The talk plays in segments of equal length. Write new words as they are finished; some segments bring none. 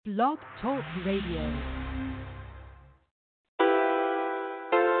Blog Talk Radio.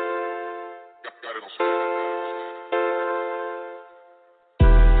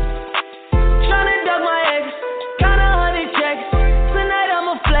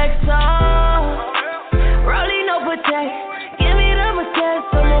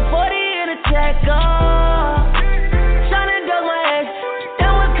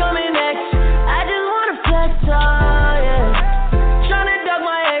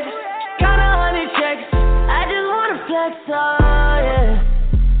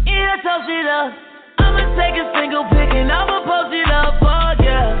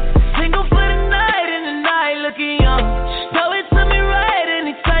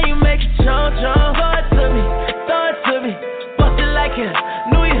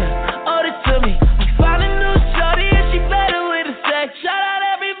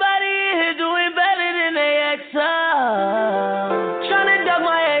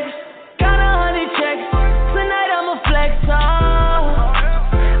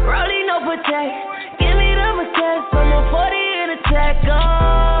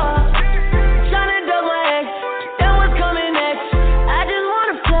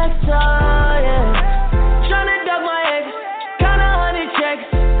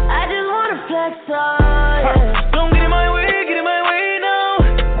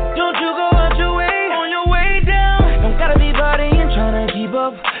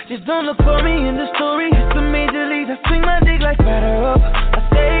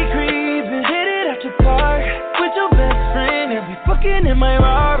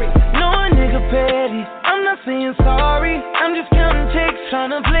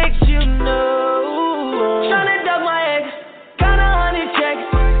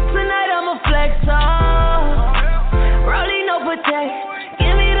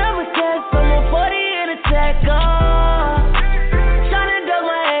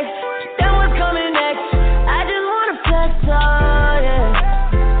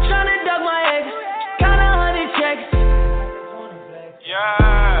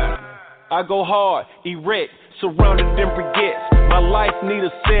 I go hard, erect, surrounded in briquettes. My life need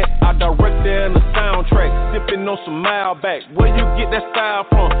a set, I direct it in the soundtrack. Sipping on some Malbec, where you get that style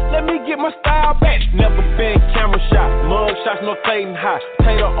from? Let me get my style back. Never been camera shot, mug shots, no fading high.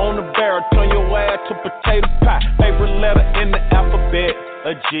 Tater on the barrel, turn your ass to potato pie. Favorite letter in the alphabet,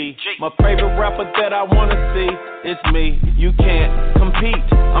 a G. My favorite rapper that I wanna see is me. You can't compete,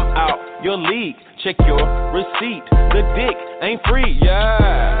 I'm out your league. Check your receipt, the dick ain't free,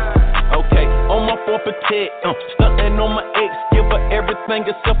 yeah. Okay, on my forfeit, stuntin' on my ex, give her everything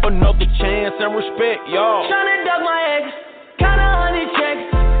except another chance and respect, y'all. Tryna duck my ex, kinda honey checks.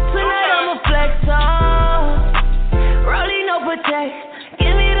 Tonight I'ma flex on. Rolling no protect,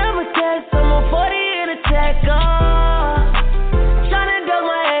 give me the protect. I'm a 40 in a tech Tryna duck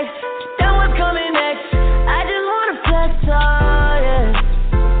my ex, that was coming next. I just wanna flex on, yeah.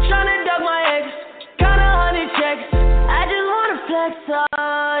 Tryna duck my ex, kinda honey checks. I just wanna flex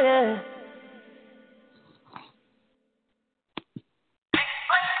on, yeah.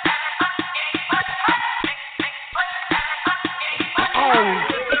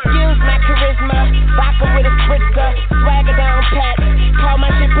 Excuse my charisma, vodka with a spritzer, swagger down pat, call my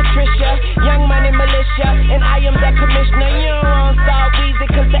shit Patricia, young money militia, and I am the commissioner. You don't want to start Weezy,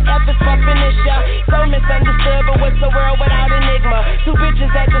 cause the F is for finisher. So misunderstood, but what's the world without enigma? Two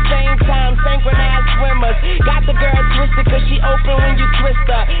bitches at the same time, synchronized swimmers. Got the girl twisted, cause she open when you twist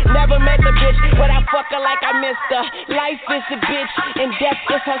her. Never met the bitch, but I fuck her like I missed her. Life is the bitch, and death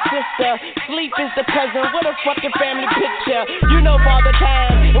is her sister. Sleep is the cousin, what a fucking family picture. You know Father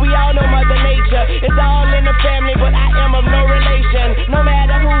Time, and we all know Mother Nature. It's all in the family, but I am of no relation. No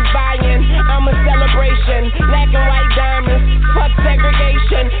matter who's buying, I'm a celebration. Black and white diamonds, fuck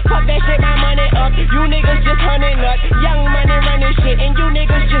segregation. Fuck that shit, my money up. You niggas just hunting up. Young money running shit, and you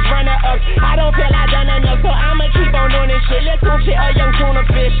niggas just running up. I don't feel I done enough, so I'ma keep on doing this shit. Let's do shit, a young tuna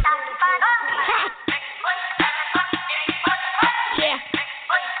fish. Yeah.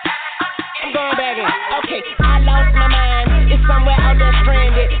 I'm going back in. Okay, I lost my mind. It's somewhere out there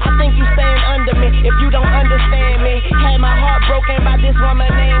stranded. I think you staying under me if you don't understand me. Had my heart broken by this woman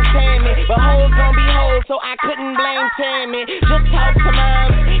named Tammy, but hoes gon' be hoes, so I couldn't blame Tammy. Just talk to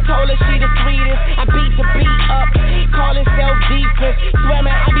mom, told her she the sweetest. I beat the beat up, call it self-defense. Swear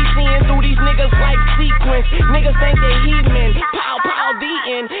man, I be seeing through these niggas like sequence. Niggas think they heathen, pow pow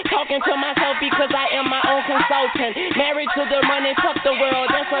beating. Talking to myself because I am my own consultant. Married to the money, fuck the world,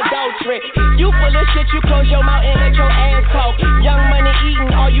 that's a dog. trick. You full of shit, you close your mouth and let your ass talk. Young money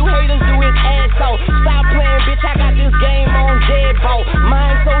eating, all you haters do is ass talk. Stop playing, bitch, I got this game on deadbolt.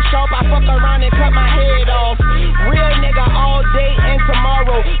 Mine so sharp, I fuck around and cut my head off. Real nigga all day and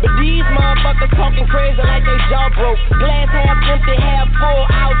tomorrow. But these motherfuckers talking crazy like they jaw broke. Glass half empty, half full,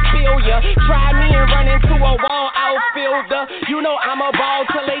 I'll spill ya. Try me and run into a wall, outfielder. You know I'm a ball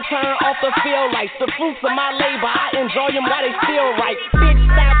till they turn off the field lights. The fruits of my labor, I enjoy them while they still right. Bitch,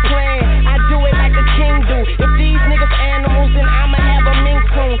 stop playing, I do it like a king do. If these niggas animals, then I'ma have a mink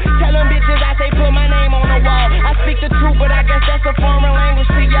soon. Tell them bitches I say put my name on the wall. I speak the truth, but I guess that's a foreign language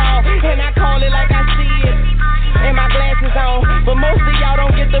to y'all. And I call it like I see it. And my glasses on, but most of y'all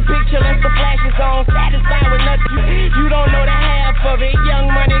don't get the picture unless the flash is on. Satisfied with nothing, you don't know the half of it.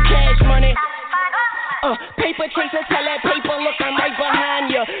 Young money, cash money. Paper chaser, tell that paper, look, I'm right behind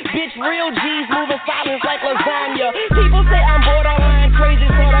ya. Bitch, real G's moving silence like lasagna. People say I'm borderline crazy,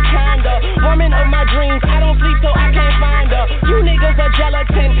 sorta kinda. Woman of my dreams, I don't sleep so I can't find her. You niggas are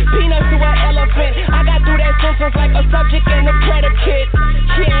gelatin, peanuts to an elephant. I got through that sentence like a subject and a predicate.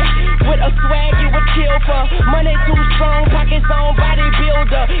 Yeah, with a swag you would kill for. Money too strong, pockets on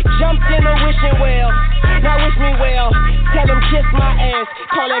bodybuilder. Jumped in a wishing well, now wish me well. Tell them kiss my ass,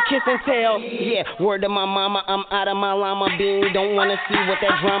 call that kiss and tell. Yeah, word to my mama, I'm out of my llama bean. Don't wanna see what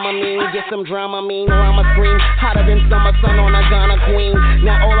that drama mean. Get some drama mean, or I'ma scream hotter than summer sun on a Ghana queen.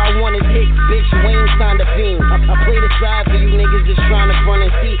 Now all I want is hits, bitch, Wayne signed a fiend. I play the side for you niggas just trying to front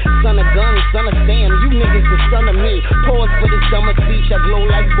and see. Son of gun, son of Sam, you niggas the son of me. Pause for this dumber speech, I glow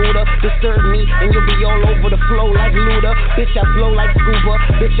like Buddha. Disturb me, and you'll be all over the flow like Luda. Bitch, I flow like scuba,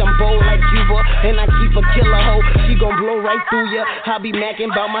 bitch, I'm bold like Cuba. And I keep a killer hoe, she gon' blow right through ya. I be macking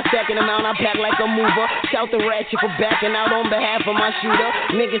about my second amount, I pack like a mover. Shout the ratchet for backing out on behalf of my shooter.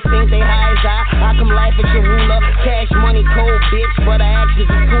 Niggas think they high as I come laugh at your ruler. Cash money cold, bitch, but I actions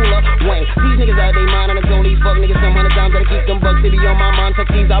is cooler. Wayne, these niggas out they mind, and I told these fuck niggas some 100 times that I keep them bucks city on my mind. Tuck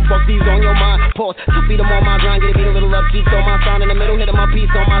these, I fuck these on your mind. Pause, I feed them on my grind, get a beat a little up, keep on my sound in the middle, hitting my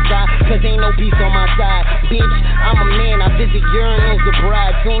piece on my side. Cause ain't no peace on my side. Bitch, I'm a man, I visit urinals with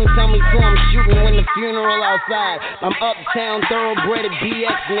bride. Soon tell me so I'm shooting when the funeral outside. I'm uptown, thoroughbred at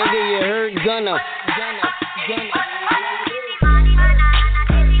BX, nigga, you heard Gunna.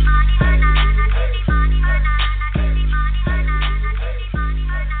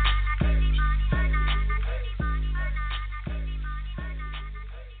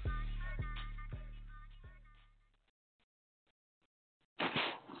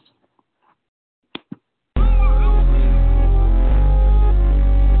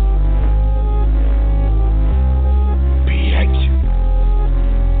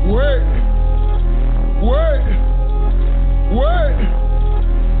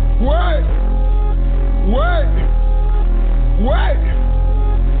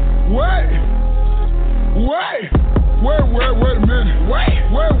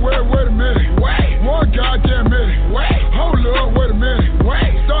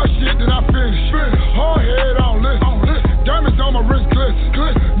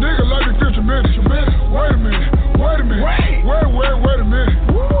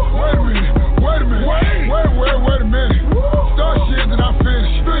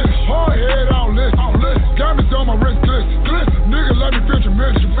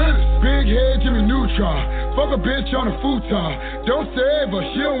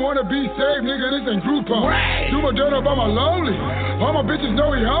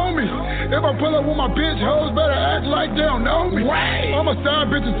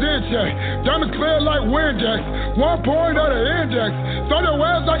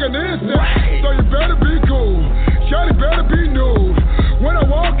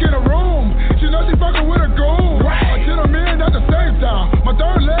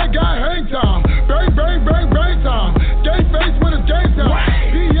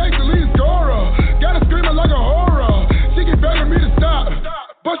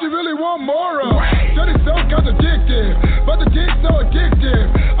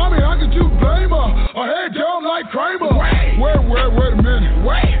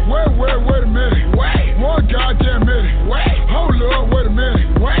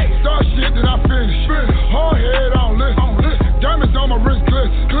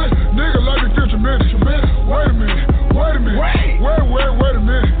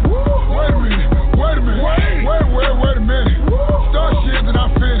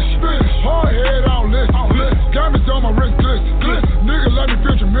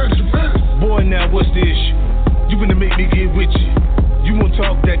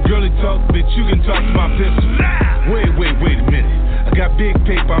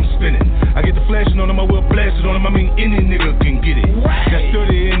 I get the flashing on him, I will blast it on him. I mean, any nigga can get it. Got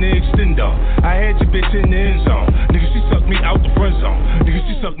 30 in there,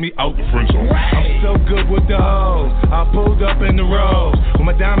 took me out the friend zone. I'm so good with the hoes. I pulled up in the road with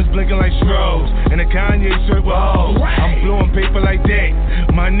my diamonds blinking like strobes and a Kanye shirt with hoes. I'm blowing paper like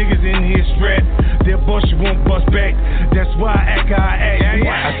that. My niggas in here strapped. Their boss you won't bust back. That's why I act how I act.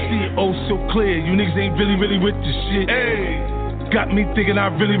 I see it oh so clear. You niggas ain't really with this shit. Got me thinking I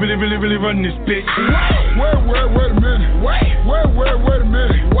really run this bitch. Wait a minute. Wait a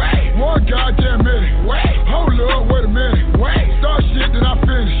minute. One goddamn minute. Hold up, wait a minute. Start shit, then I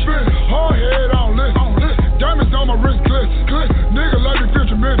finish. Hard head on list. Diamonds on my wrist, glitz. Nigga like me feel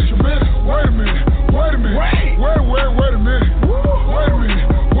tremendous. Wait a minute. Wait a minute. Wait a minute. Wait a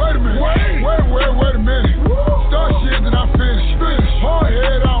minute. Start shit, then I finish. Hard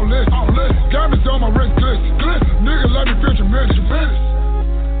head on list. Diamonds on my wrist, glitz. Nigga like me feel tremendous.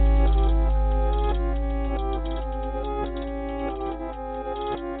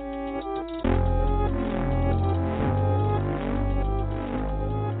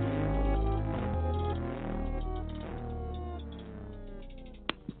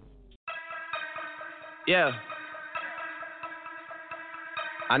 Yeah.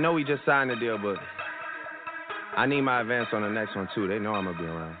 I know we just signed the deal, but I need my advance on the next one too. They know I'm gonna be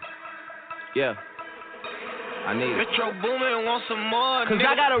around. Yeah. I need it. Metro Boomin want some more. Cause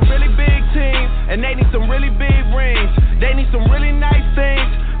I got a really big team, and they need some really big rings. They need some really nice things.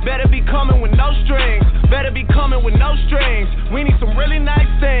 Better be coming with no strings. Better be coming with no strings. We need some really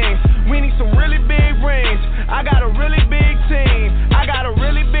nice things. We need some really big rings. I got a really big team. I got a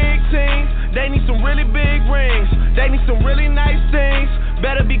really big team. They need some really big rings. They need some really nice things.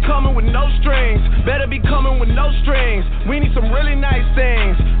 Better be coming with no strings. Better be coming with no strings. We need some really nice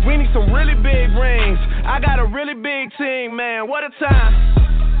things. We need some really big rings. I got a really big team, man. What a time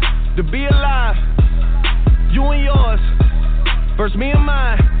to be alive. You and yours versus me and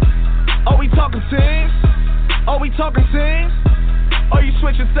mine. Are we talking teams? Are we talking teams? Are you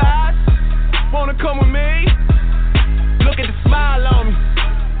switching sides? Wanna come with me? Look at the smile on me.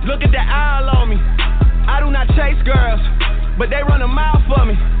 Look at the eye on me. I do not chase girls, but they run a mile for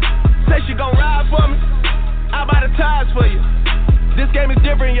me. Say she gon' ride for me. I'll buy the tires for you. This game is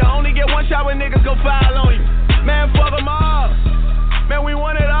different. You only get one shot when niggas go foul on you. Man, fuck them all. Man, we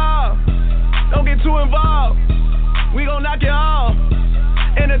want it all. Don't get too involved. We gon' knock it off.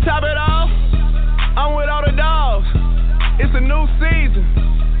 And to top it off, I'm with all the dogs. It's a new season,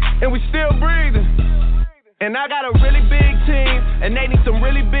 and we still breathing. And I got a really big team, and they need some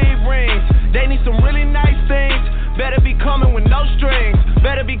really big rings. They need some really nice things. Better be coming with no strings.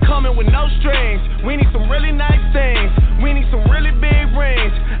 Better be coming with no strings. We need some really nice things. We need some really big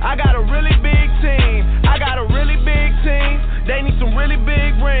rings. I got a really big team. I got a really big team. They need some really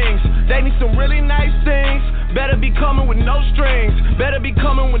big rings. They need some really nice things. Better be coming with no strings. Better be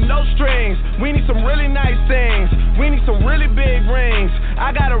coming with no strings. We need some really nice things. We need some really big rings.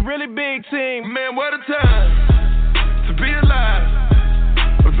 I got a really big team. Man, what a time to be alive.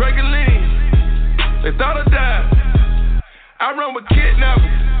 I'm drinking lean. They thought I died. I run with kidnappers.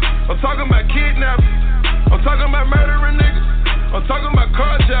 I'm talking about kidnappers. I'm talking about murdering niggas. I'm talking about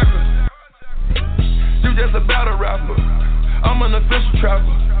carjackers. You just a battle rapper. I'm an official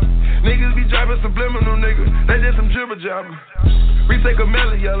trapper. Niggas be driving subliminal niggas. They did some jibber jabber. We take a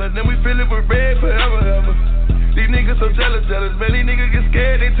melon yellow, then we fill it with red forever. These niggas so jealous. Man, these niggas get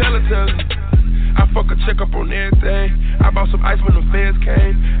scared, they tell it. I fuck a check up on everything. I bought some ice when the feds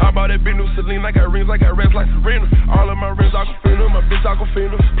came. I bought that big new Celine. I got rings, I got reds like Serena. All of my rings Aquafina, my bitch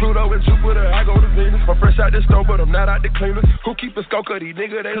Aquafina. Pluto and Jupiter, I go to Venus. I'm fresh out the store, but I'm not out the cleaner. Who keep a scope of these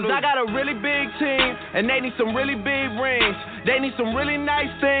niggas, they Cause lose. I got a really big team, and they need some really big rings. They need some really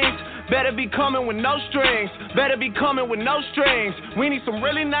nice things. Better be coming with no strings. Better be coming with no strings. We need some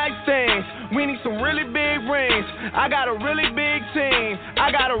really nice things. We need some really big rings. I got a really big team.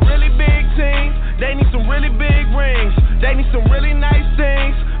 I got a really big team. They need some really big rings. They need some really nice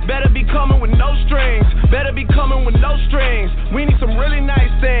things. Better be coming with no strings. Better be coming with no strings. We need some really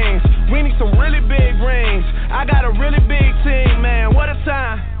nice things. We need some really big rings. I got a really big team, man. What a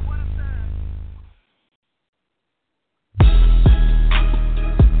time.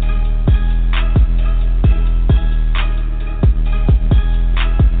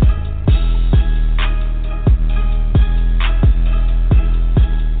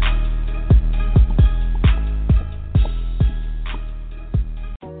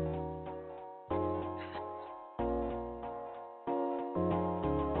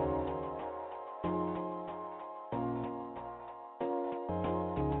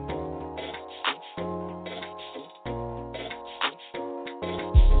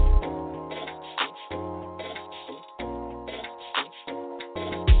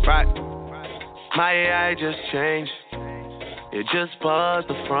 Right. My AI just changed. It just buzzed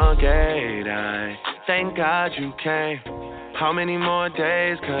the front gate. I thank God you came. How many more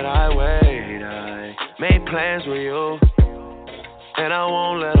days could I wait? I made plans with you, and I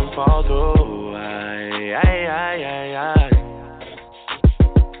won't let them fall through.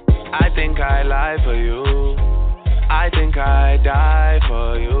 I think I lie for you. I think I die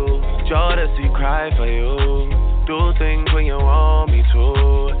for you. Jodeci cry for you. Do things when you want me to.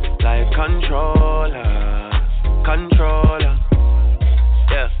 Like controller, controller.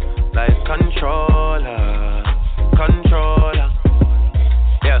 Yeah, like controller, controller.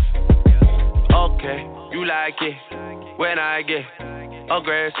 Yeah. Okay, you like it when I get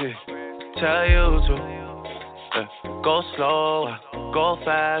aggressive. Tell you to go slower, go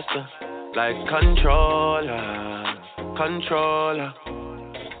faster. Like controller, controller.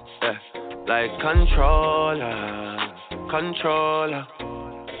 Yeah, like controller, controller.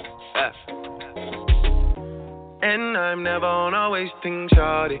 Yeah. And I'm never on a wasting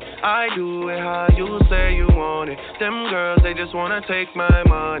shawty. I do it how you say you want it. Them girls, they just wanna take my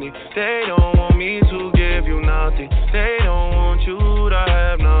money. They don't want me to give you nothing. They don't want you to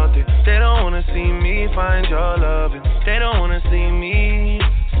have nothing. They don't wanna see me find your loving. They don't wanna see me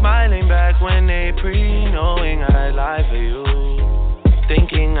smiling back when they knowing I lie for you.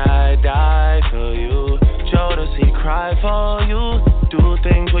 Thinking I die for you. Jodeci cry for you. Do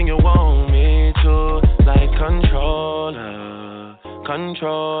things when you want me to. Like controller,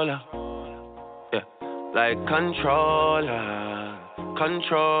 controller. Yeah, like controller,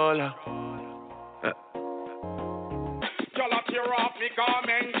 controller. Yeah. Y'all up tear off me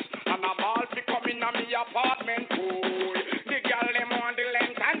garments, and I'm all fi come in a me apartment. Ooh, the girl them want the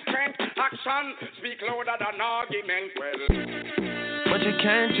length and strength. Action speak louder than argument. Well, but you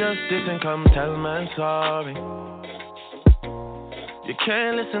can't just diss and come tell man sorry. You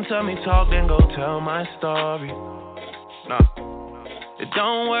can't listen to me talk, then go tell my story. Nah, it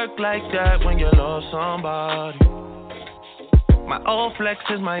don't work like that when you love somebody. My old flex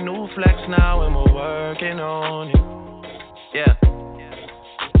is my new flex now, and we're working on it. Yeah,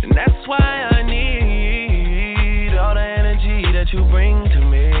 and that's why I need all the energy that you bring to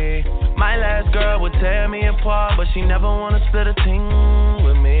me. My last girl would tear me apart, but she never wanna split a thing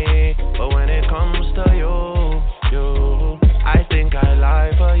with me. But when it comes to you, I think I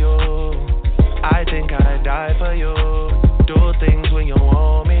lie for you. I think I die for you. Do things when you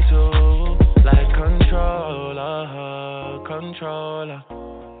want me to. Like controller, controller.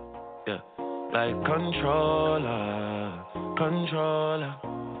 Yeah, like controller, controller.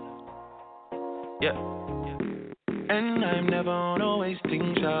 Yeah. And I'm never on a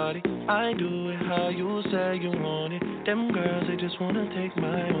wasting shawty. I do it how you say you want it. Them girls, they just wanna take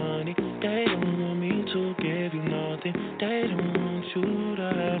my money. They don't want me to give you nothing. They don't want you to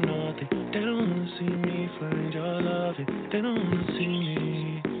have nothing. They don't wanna see me find your loving. They don't wanna see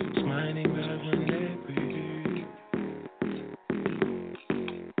me smiling back when they breathe.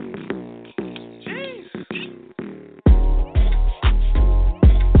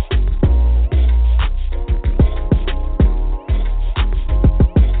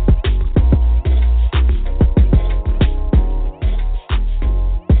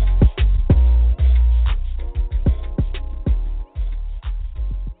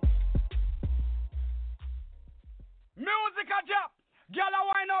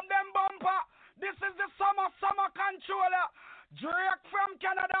 Controller, Drake from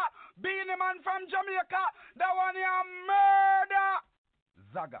Canada, Beanie Man from Jamaica, the one you murder,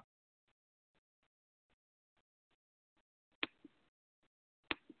 Zaga.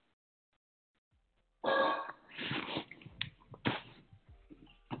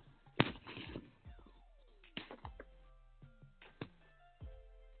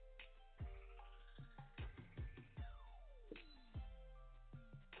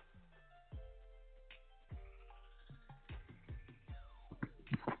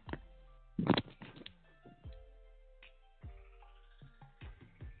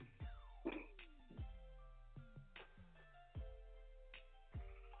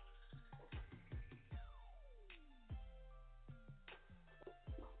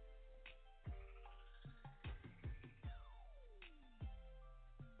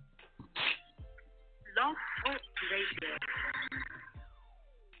 Blog Talk Radio.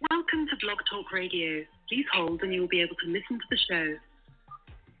 Welcome to Blog Talk Radio. Please hold and you will be able to listen to the show.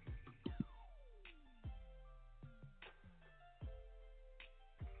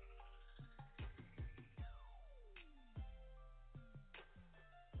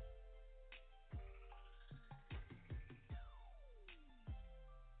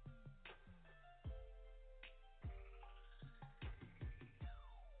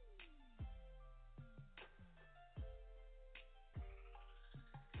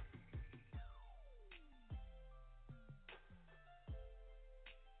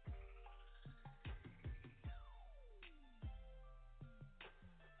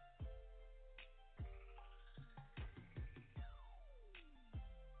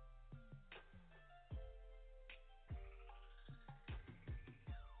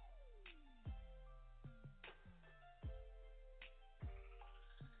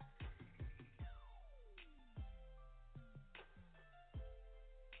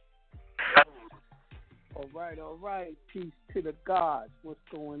 all right. Peace to the gods. What's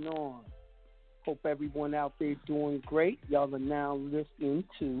going on? Hope everyone out there doing great. Y'all are now listening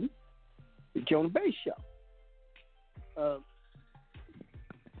to the Jonah Bay Show.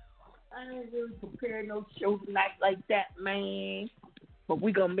 I ain't really prepared no show tonight like that, man. But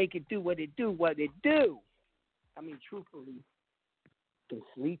we gonna make it do what it do. I mean, truthfully, I'm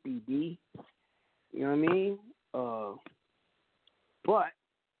sleepy, D. You know what I mean? But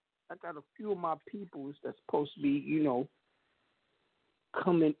I got a few of my peoples that's supposed to be,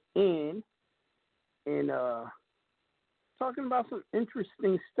 coming in and talking about some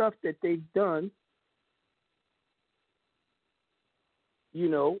interesting stuff that they've done.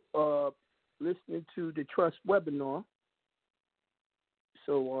 Listening to the Trust webinar.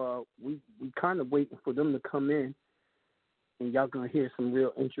 So we kind of waiting for them to come in, and y'all gonna hear some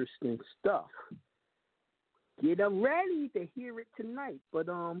real interesting stuff. Get them ready to hear it tonight. But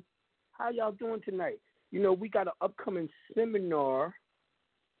how y'all doing tonight? We got an upcoming seminar.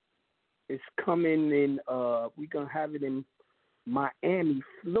 It's coming in. We're gonna have it in Miami,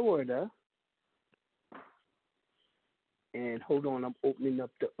 Florida. And hold on, I'm opening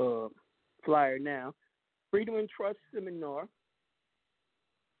up the flyer now. Freedom and Trust Seminar.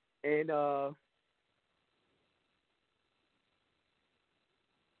 And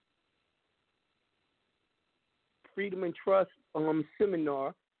Freedom and Trust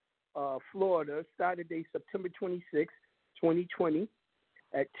Seminar, Florida, Saturday, September 26, 2020,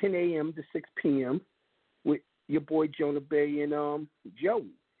 at 10 a.m. to 6 p.m. with your boy Jonah Bay and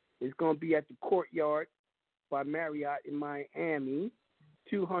Joey. It's going to be at the Courtyard by Marriott in Miami,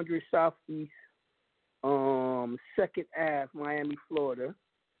 200 Southeast 2nd Ave, Miami, Florida,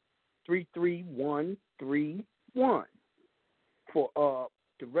 33131. To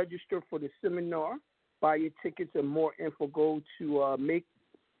register for the seminar, buy your tickets and more info, go to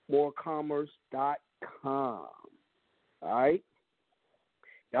makemorecommerce.com. All right?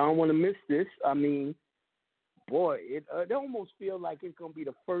 Y'all don't want to miss this. I mean, boy, it almost feels like it's going to be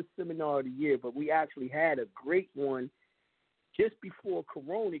the first seminar of the year, but we actually had a great one just before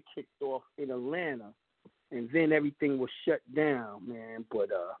Corona kicked off in Atlanta, and then everything was shut down, man. But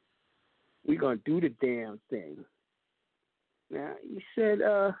we're going to do the damn thing. Now, you said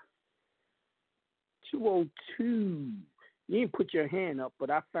 202. You didn't put your hand up, but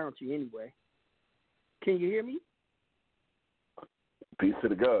I found you anyway. Can you hear me? Peace to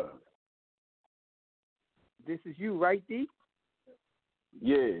the God. This is you, right, D?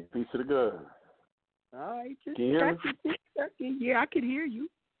 Yeah, peace to the God. All right. Just can you hear me? Yeah, I can hear you.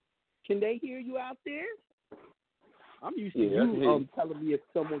 Can they hear you out there? I'm used to you telling me if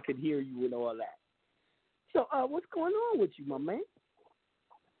someone could hear you and all that. So, what's going on with you, my man?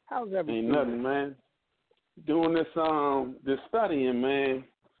 How's everything? Ain't nothing, man. Doing this studying, man.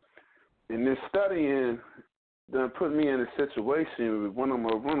 And this studying done put me in a situation with one of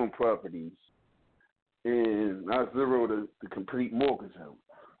my rental properties. And I zeroed the complete mortgage out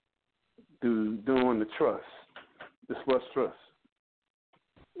doing the trust, the Plus Trust.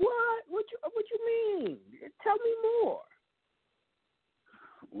 What? What you mean? Tell me more.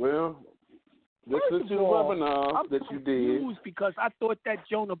 Well, listen to the webinar that you did. Because I thought that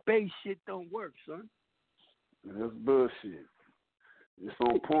Jonah Bay shit don't work, son. That's bullshit. It's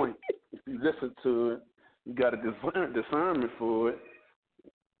on point. If you listen to it, you got a discernment for it.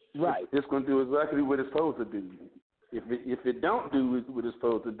 Right. It's going to do exactly what it's supposed to do. If it don't do what it's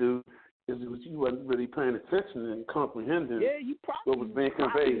supposed to do, it's you wasn't really paying attention and comprehending what was being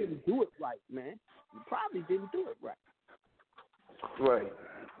conveyed. You didn't do it right, man. You probably didn't do it right.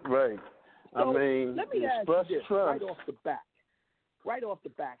 Right. So, I mean, let me ask you this trust. right off the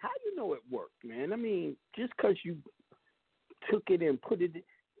bat. How you know it worked, man? I mean, just because you took it and put it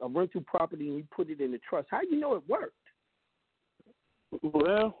a rental property and you put it in the trust, how you know it worked?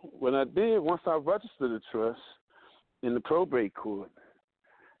 Well, when I did, once I registered the trust in the probate court,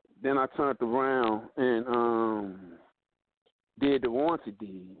 then I turned around and did the warranty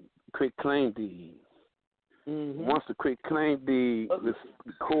deed, quick claim deed. Mm-hmm. Once the quick claim deed was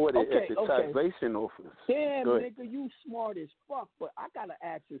recorded at the taxation office. Damn, nigga, you smart as fuck, but I got to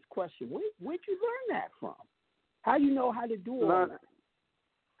ask this question. Where'd you learn that from? How you know how to do all that?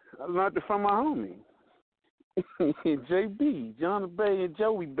 I learned it from my homie. JB, Jonah Bay and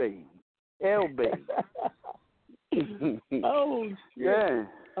Joey Bay, L Bay. Oh, shit. Yeah.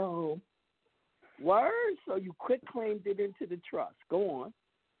 Oh. Word? So you quick claimed it into the trust. Go on.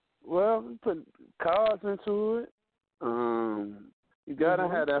 Well, we put cards into it. You gotta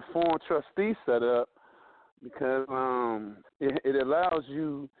have that foreign trustee set up because it allows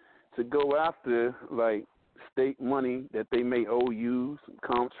you to go after like state money that they may owe you, some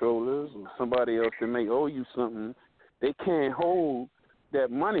comptrollers or somebody else that may owe you something, they can't hold that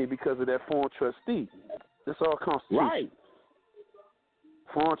money because of that foreign trustee. That's all constitution. Right.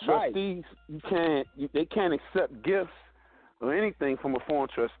 Foreign trustees, they can't accept gifts or anything from a foreign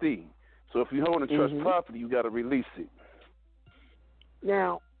trustee. So if you hold a trust property, you got to release it.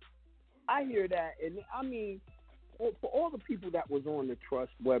 Now, I hear that, and I mean, for all the people that was on the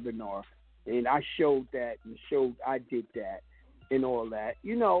trust webinar, and I showed that and showed I did that and all that,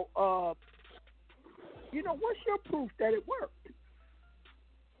 what's your proof that it worked?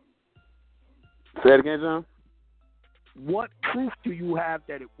 Say it again, John. What proof do you have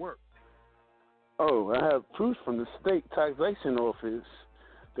that it worked? Oh, I have proof from the state taxation office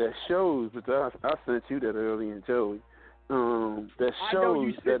that shows, but I sent you that earlier, Joey, that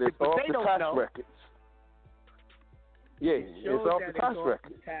shows that it's off the tax records. Yeah, it's off the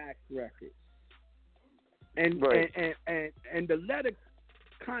tax records. And, and the letter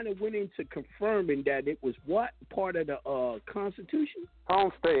kind of went into confirming that it was what? Part of the Constitution?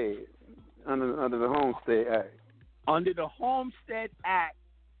 Homestead, under the Homestead Act. Under the Homestead Act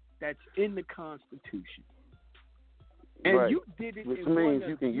that's in the Constitution. And you did it which in means one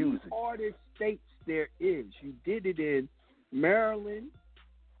you of can the use it. hardest states there is. You did it in Maryland.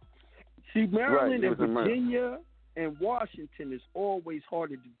 See, Maryland and Virginia and Washington is always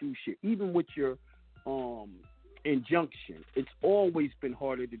harder to do shit. Even with your injunction, it's always been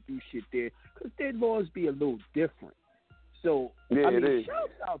harder to do shit there because their laws be a little different. So,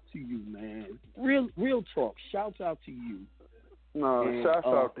 shouts out to you, man. Real talk. Shouts out to you. No, shouts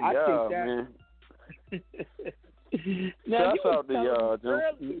out to y'all, man. Now, shouts out to y'all,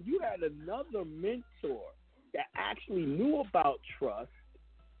 earlier, you had another mentor that actually knew about trust,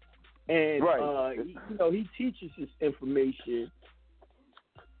 and he teaches this information.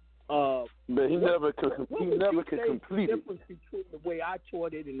 But he never could complete it. Difference between the way I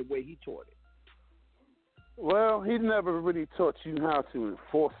taught it and the way he taught it. Well, he never really taught you how to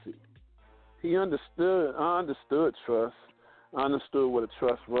enforce it. I understood trust. I understood what a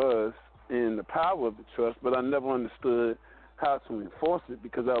trust was and the power of the trust, but I never understood how to enforce it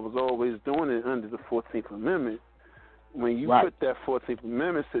because I was always doing it under the 14th Amendment. When you put that 14th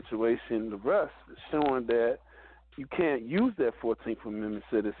Amendment situation to rest, showing that you can't use that 14th Amendment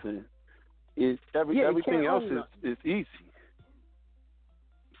citizen, everything else is easy.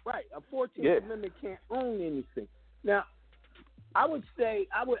 Right, a 14th Amendment can't own anything. Now, I would say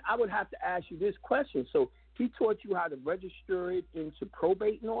I would have to ask you this question. So he taught you how to register it into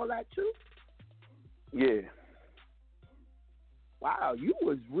probate and all that too? Yeah. Wow, you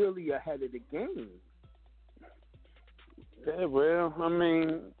was really ahead of the game. Yeah, well, I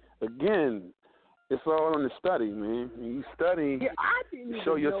mean, again, it's all in the study, man. When you study, you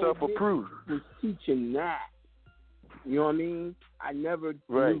show yourself approved. Was teaching that. You know what I mean? I never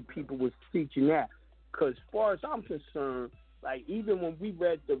knew people was teaching that. Because as far as I'm concerned, like even when we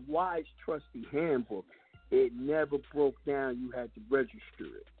read the Wise Trustee Handbook, it never broke down you had to register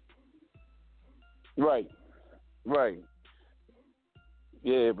it. Right.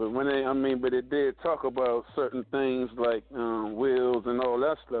 Yeah, but but it did talk about certain things like wills and all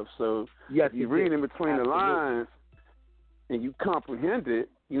that stuff. So if you read in between the lines and you comprehend it,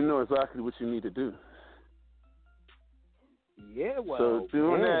 you know exactly what you need to do. Yeah, well, so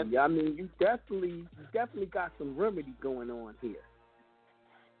doing that, I mean, you definitely got some remedy going on here.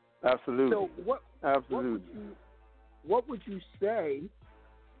 Absolutely. So what would you say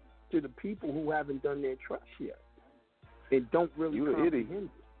to the people who haven't done their trust yet and don't really comprehend it?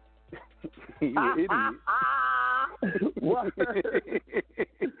 You an idiot. What?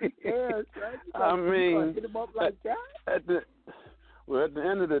 Yeah, I mean, hit them up like that? At the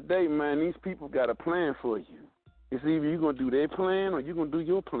end of the day, man, these people got a plan for you. It's either you're going to do their plan or you're going to do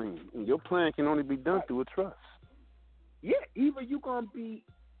your plan. And your plan can only be done through a trust. Yeah, either you're going to be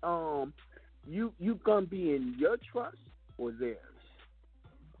you going to be in your trust or theirs.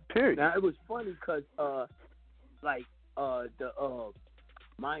 Period. Now, it was funny because my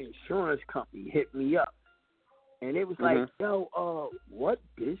insurance company hit me up. And it was like, yo, what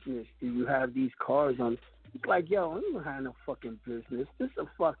business do you have these cars on? It's like, yo, I don't have no fucking business. This is a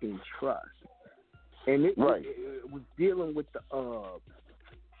fucking trust. And it was dealing with the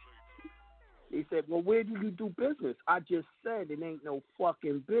they said, well, where do you do business? I just said it ain't no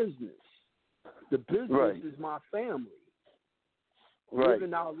fucking business. The business is my family.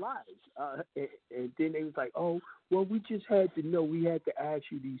 Living our lives. And then they was like, oh, well, we just had to know. We had to ask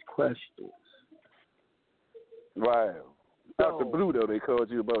you these questions. Wow. Out the blue, though, they called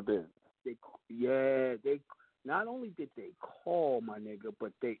you about that. They not only did they call, my nigga,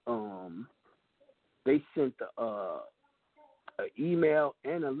 but they they sent an email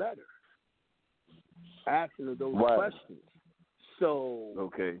and a letter asking them those questions. So,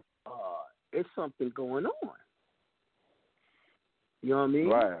 it's something going on. You know what I mean?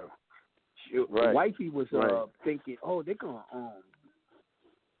 Right. Wifey was thinking, oh, they're gonna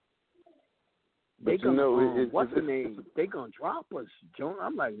what's the name? They gonna drop us, Jonah.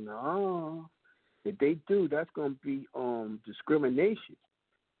 I'm like, no. If they do, that's gonna be discrimination.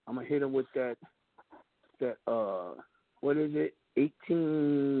 I'm gonna hit them with that what is it?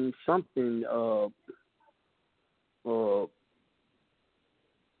 18 something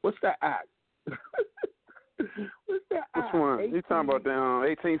what's that act? What's that act? Which one? You talking about the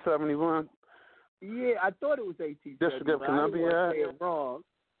 1871? Yeah, I thought it was 1871. District of Columbia. I didn't say it wrong.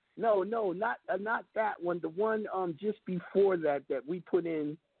 No, not that one. The one just before that we put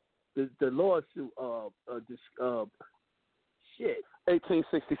in the lawsuit.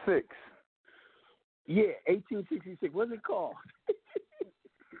 1866. Yeah, 1866. What's it called?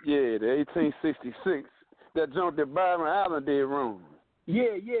 Yeah, the 1866. That junk that Byron Allen did wrong.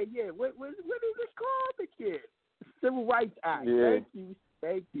 Yeah. What is it called again? Civil Rights Act. Yeah.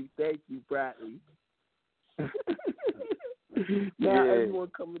 Thank you, Bradley. Now everyone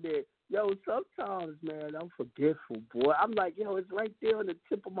coming in. Yo, sometimes, man, I'm forgetful, boy. I'm like, yo, it's right there on the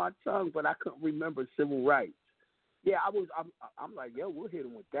tip of my tongue, but I couldn't remember civil rights. Yeah, I'm like, yo, we'll hit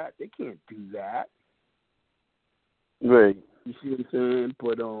them with that. They can't do that. Right. You see what I'm saying?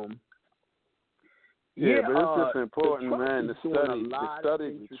 But but it's just important, man, to study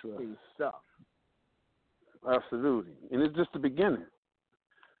the trust. Stuff. Absolutely, and it's just the beginning.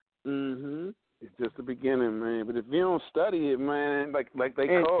 Mhm. It's just the beginning, man. But if you don't study it, man, like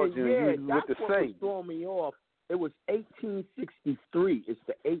they called you, and you what to say. That's what was throwing me off. It was 1863. It's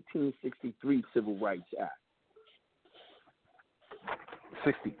the 1863 Civil Rights Act.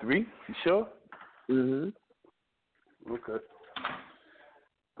 63? You sure? Mhm. Okay.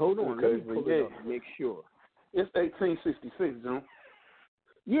 Hold on, let me pull it up. Make sure. It's 1866, John.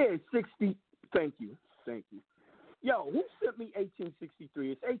 Yeah, 60. Thank you. Yo, who sent me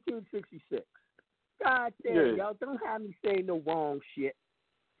 1863? It's 1866. God damn, y'all don't have me saying no wrong shit.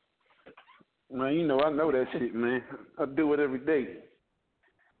 Man, you know I know that shit, man. I do it every day.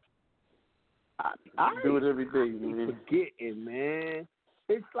 I do it every day, man. Forgetting, man.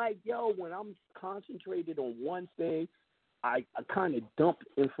 It's like, yo, when I'm concentrated on one thing, I kind of dump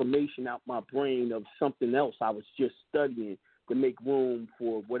information out my brain of something else I was just studying to make room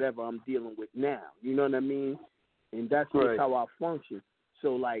for whatever I'm dealing with now. You know what I mean? And that's just how I function.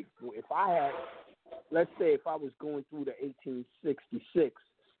 So, like, if I had, let's say if I was going through the 1866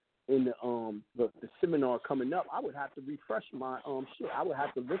 in the seminar coming up, I would have to refresh my shit. I would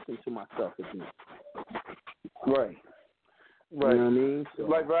have to listen to myself again. Right. You know what I mean? So,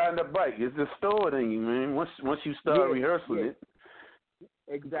 like riding a bike. It's just stored in you, man. Once you start rehearsing it,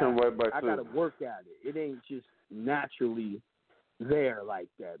 exactly. Come right back I got to work at it. It ain't just naturally there like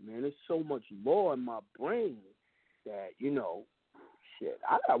that, man. There's so much law in my brain that, you know, shit,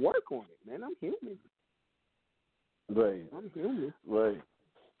 I got to work on it, man. I'm human. Right. I'm human. Right.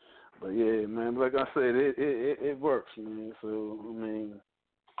 But, yeah, man, like I said, it works, man. So, I mean,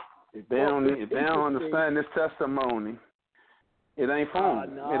 if they don't understand this testimony, it ain't for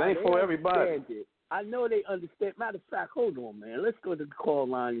them. It ain't for everybody. I know they understand. Matter of fact, hold on, man. Let's go to the call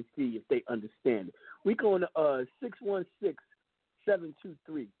line and see if they understand it. We going to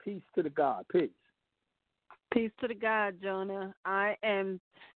 616-723. Peace to the God. Peace. Peace to the God, Jonah. I am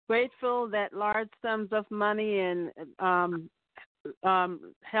grateful that large sums of money and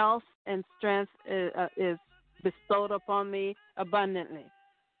health and strength is bestowed upon me abundantly.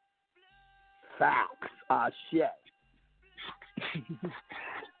 Facts. Shit.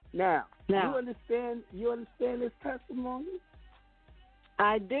 Now, you understand this testimony?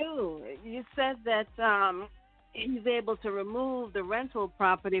 I do. You said that he's able to remove the rental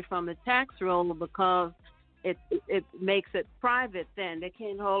property from the tax roll because it makes it private. Then they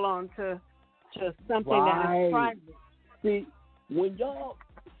can't hold on to something that is private. See, when y'all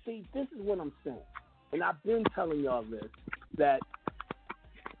this is what I'm saying, and I've been telling y'all this, that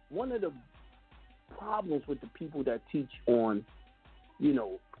one of the problems with the people that teach on, you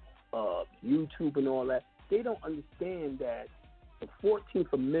know, YouTube and all that, they don't understand that the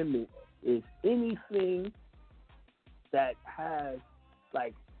 14th Amendment is anything that has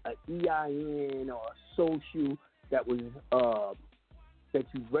like an EIN or a social that was that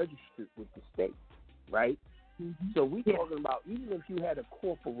you registered with the state, right? Mm-hmm. So we talking about even if you had a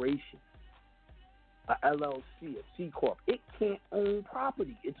corporation, a LLC, a C Corp, it can't own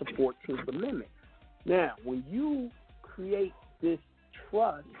property. It's a 14th Amendment. Now, when you create this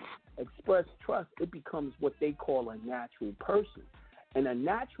trust, express trust, trust, it becomes what they call a natural person. And a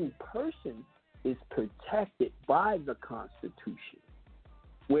natural person is protected by the Constitution,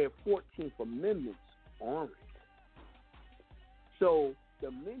 where 14th Amendments aren't. So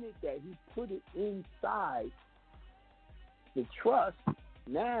the minute that he put it inside the trust,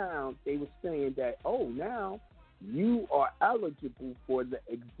 now they were saying that, oh, now you are eligible for the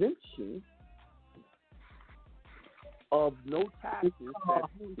exemption of no taxes that's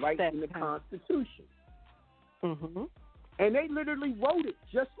right in the Constitution. Mm-hmm. And they literally wrote it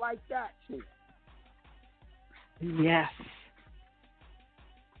just like that, too. Yes.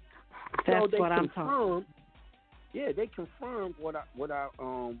 That's so they what I'm confirmed, talking. Yeah, they confirmed what I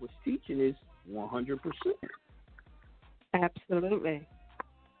was teaching is 100%. Absolutely.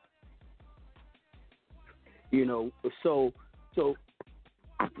 You know, so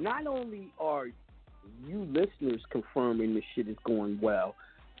not only are you listeners confirming this shit is going well,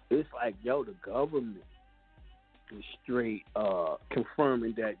 it's like, yo, the government is straight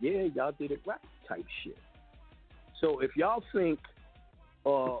confirming that, yeah, y'all did it right type shit. So if y'all think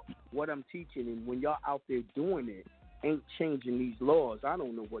what I'm teaching and when y'all out there doing it ain't changing these laws, I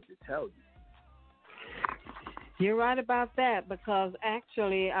don't know what to tell you. You're right about that, because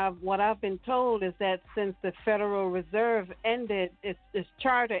actually what I've been told is that since the Federal Reserve ended, its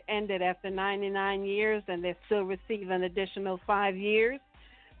charter ended after 99 years, and they're still receiving an additional 5 years.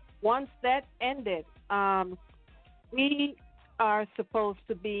 Once that ended, we are supposed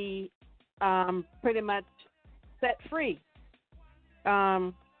to be pretty much set free.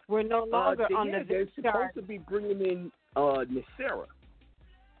 We're no longer under they're this supposed charter. to be bringing in NESARA.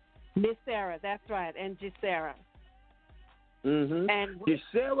 NESARA, that's right, and GESARA. Mm-hmm. And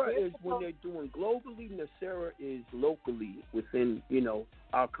NESARA is when they're doing globally. NESARA is locally within,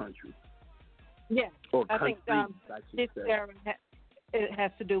 our country. Yeah, or I think say. GESARA it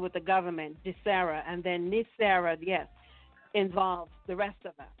has to do with the government, GESARA, and then NESARA, yes, involves the rest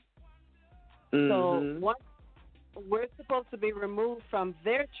of us. Mm-hmm. So once we're supposed to be removed from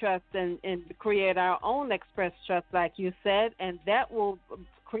their trust and create our own express trust, like you said, and that will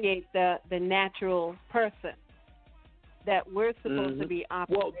create the natural person that we're supposed to be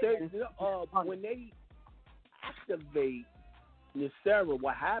operating. Well, when they activate NESARA,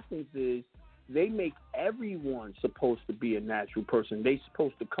 what happens is they make everyone supposed to be a natural person. They're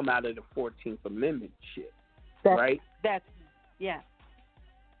supposed to come out of the 14th Amendment shit, right? That's, yeah.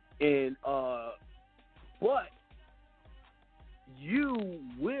 And, but you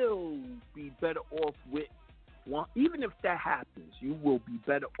will be better off with, even if that happens, you will be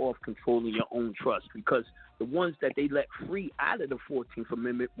better off controlling your own trust, because the ones that they let free out of the 14th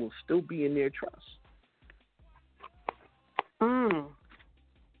Amendment will still be in their trust.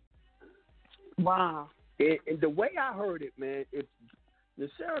 Wow. And the way I heard it, man, if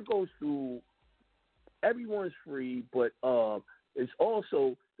NESARA goes through, everyone's free, but it's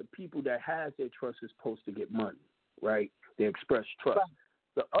also the people that has their trust is supposed to get money, right? They express trust. Right.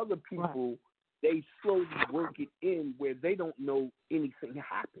 The other people, they slowly work it in where they don't know anything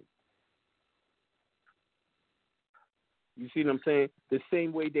happened. You see what I'm saying? The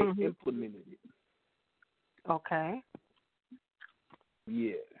same way they implemented it. Okay.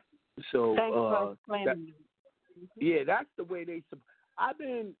 Yeah. So thanks for explaining. Yeah, that's the way they. I've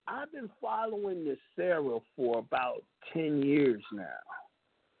been following NESARA for about 10 years now.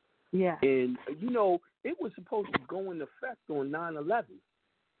 Yeah. And it was supposed to go into effect on 9/11.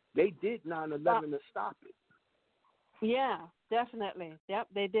 They did 9/11 to stop it. Yeah, definitely. Yep,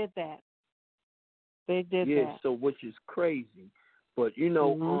 they did that. They did that. Yeah, so which is crazy. But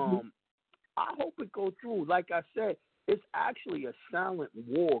I hope it goes through. Like I said, it's actually a silent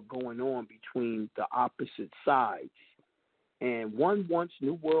war going on between the opposite sides. And one wants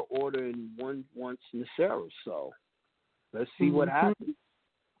New World Order and one wants NESARA. So let's see what happens.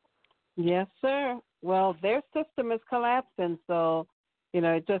 Yes, sir. Well, their system is collapsing, so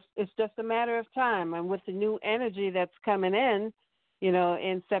it's just a matter of time. And with the new energy that's coming in,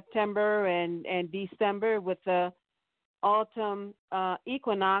 in September and December with the autumn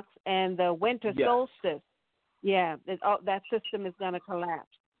equinox and the winter solstice, that system is going to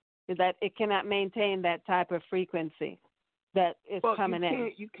collapse. That it cannot maintain that type of frequency that is coming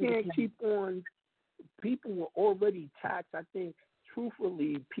in. You can't keep on. People were already taxed. I think,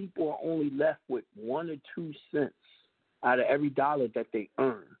 truthfully, people are only left with 1 or 2 cents out of every dollar that they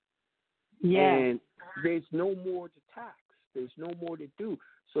earn. Yeah. And there's no more to tax. There's no more to do.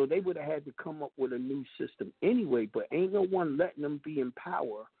 So they would have had to come up with a new system anyway, but ain't no one letting them be in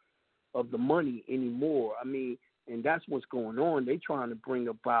power of the money anymore. I mean, and that's what's going on. They're trying to bring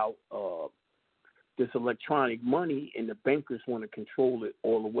about this electronic money, and the bankers want to control it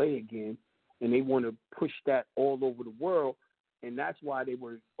all the way again. and they want to push that all over the world, and that's why they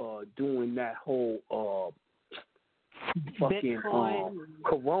were doing that whole fucking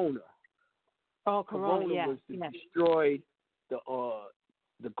Corona. Oh, Corona, was to destroy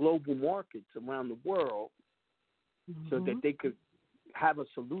the global markets around the world, so that they could have a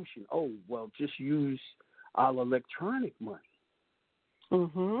solution. Oh, well, just use our electronic money.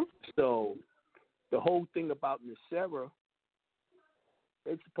 So the whole thing about Nicera,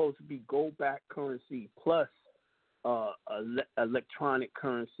 it's supposed to be gold-backed currency plus electronic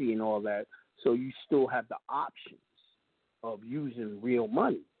currency and all that. So you still have the options of using real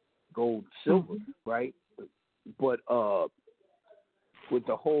money, gold, silver, right? But with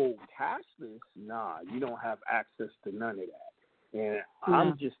the whole cashless, nah, you don't have access to none of that. And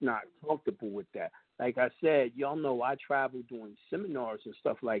I'm just not comfortable with that. Like I said, y'all know I travel doing seminars and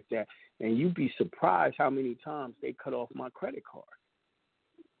stuff like that, and you'd be surprised how many times they cut off my credit card.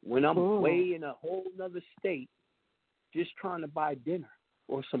 When I'm way in a whole other state, just trying to buy dinner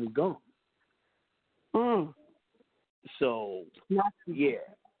or some gum. So, yeah,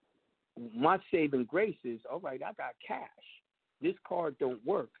 my saving grace is, all right, I got cash. This card don't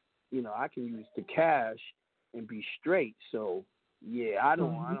work. You know, I can use the cash and be straight. So, yeah, I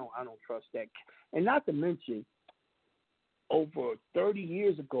don't trust that. And not to mention, over 30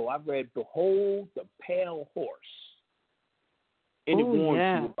 years ago, I read Behold the Pale Horse. And it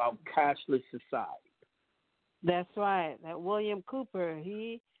warns you about cashless society. That's right. That William Cooper,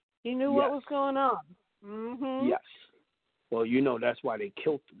 he knew what was going on. Yes. Well, you know, that's why they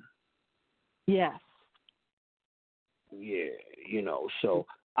killed him. Yes. Yeah, you know, so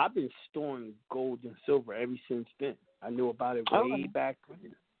I've been storing gold and silver ever since then. I knew about it way back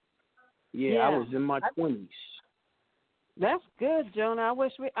then. Yeah, I was in my 20s. That's good, Jonah. I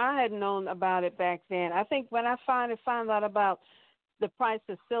wish I had known about it back then. I think when I finally found out about the price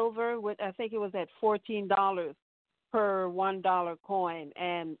of silver, I think it was at $14 per $1 coin.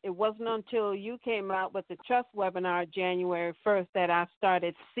 And it wasn't until you came out with the trust webinar January 1st that I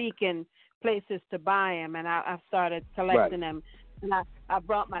started seeking places to buy them, and I started collecting them. And I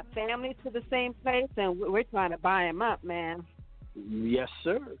brought my family to the same place, and we're trying to buy them up, man. Yes,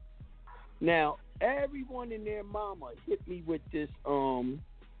 sir. Now, everyone and their mama hit me with this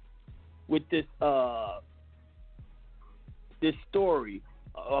this story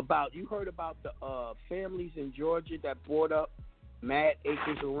about, you heard about the families in Georgia that bought up mad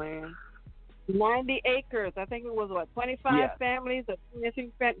acres of land? 90 acres. I think it was, 25 families or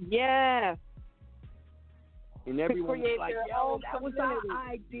 23 families? Yes. And everyone was like, yo, that was our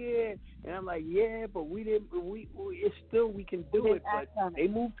idea. And I'm like, yeah, but we didn't, it's still, we can do it. But they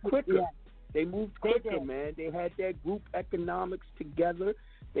moved quicker. Yeah. They moved quicker, man. They had their group economics together.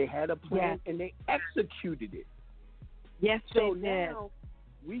 They had a plan, and they executed it. Yes, so now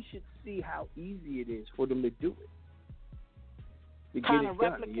we should see how easy it is for them to do it. To kind get of it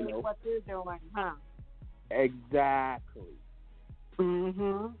replicate done, you know? what they're doing, huh? Exactly.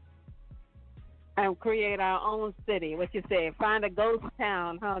 And create our own city. What you say? Find a ghost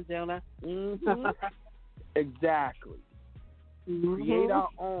town, huh, Jonah? Exactly. Create our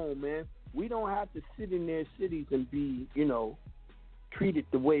own, man. We don't have to sit in their cities and be, you know, treated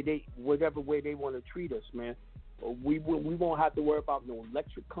the way whatever way they want to treat us, man. We won't have to worry about no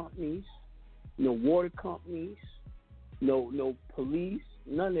electric companies, no water companies, no police,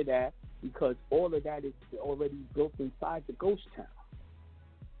 none of that, because all of that is already built inside the ghost town.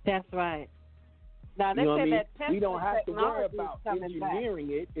 That's right. Now, they say that we don't have to worry about engineering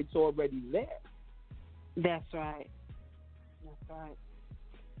it. It's already there. That's right. That's right.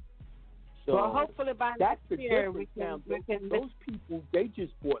 So well, hopefully by next year we can. Those people, they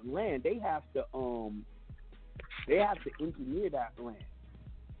just bought land. They have to engineer that land.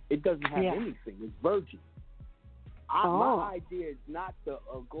 It doesn't have anything. It's virgin. My idea is not to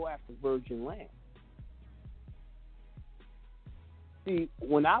go after virgin land. See,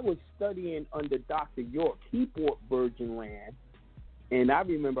 when I was studying under Dr. York, he bought virgin land, and I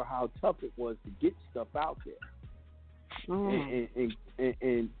remember how tough it was to get stuff out there,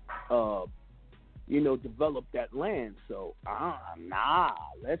 and you know, develop that land. So,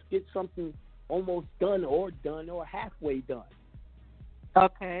 let's get something almost done or halfway done.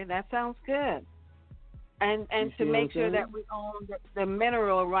 Okay, that sounds good. And to make sure that we own the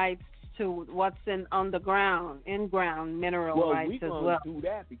mineral rights to what's in ground mineral rights as well. Well, we're going to do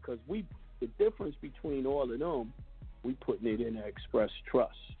that because the difference between all of them, we putting it in an express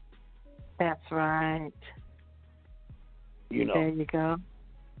trust. That's right. You know. There you go.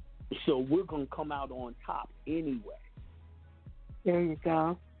 So we're going to come out on top anyway. There you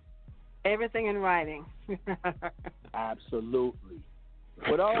go. Everything in writing. Absolutely.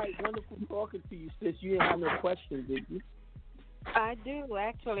 But all right, wonderful talking to you, sis. You didn't have no questions, did you? I do,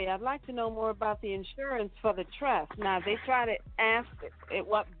 actually. I'd like to know more about the insurance for the trust. Now, they try to ask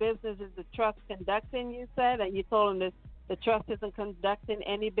what business is the trust conducting, you said, and you told them that the trust isn't conducting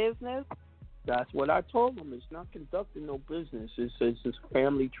any business? That's what I told them. It's not conducting no business. It's a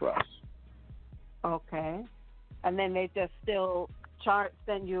family trust. Okay. And then they just still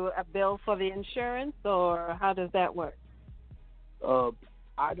send you a bill for the insurance, or how does that work?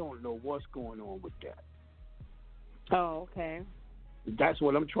 I don't know what's going on with that. Oh, okay. That's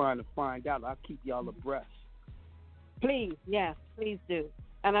what I'm trying to find out. I'll keep y'all abreast. Please, yes, please do.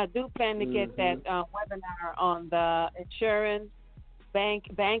 And I do plan to get that webinar on the insurance,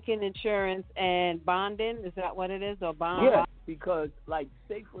 banking, insurance, and bonding. Is that what it is, or bond? Yeah, because, like,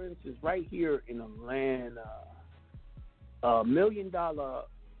 say, for instance, right here in Atlanta, $1 million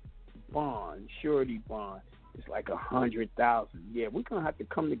bond, surety bond, is like 100,000. Yeah, we're going to have to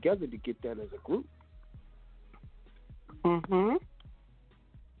come together to get that as a group. Mm-hmm.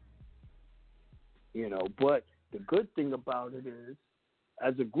 You know, but the good thing about it is,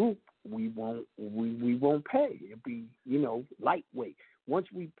 as a group, we won't pay. It'll be, lightweight. Once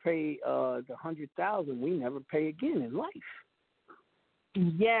we pay the 100,000, we never pay again in life.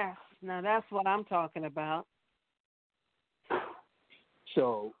 Yes, now that's what I'm talking about.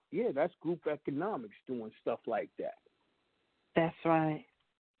 So yeah, that's group economics doing stuff like that. That's right.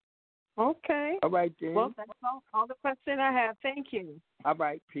 Okay. All right, then. Well, that's all the questions I have. Thank you. All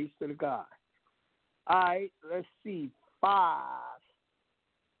right. Peace to the God. All right. Let's see. 5,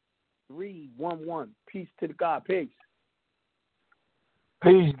 3, 1, 1. Peace to the God. Peace.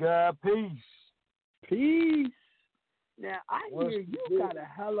 Peace, God. Peace. Peace. Now, I hear you got a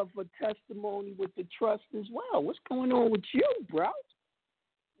hell of a testimony with the trust as well. What's going on with you, bro?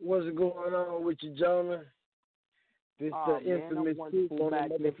 What's going on with you, Jonah? This infamous people on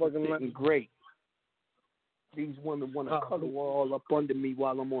the motherfucking line. Great. These women want to cuddle all up under me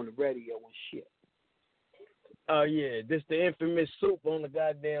while I'm on the radio and shit. Oh, yeah. This the infamous soup on the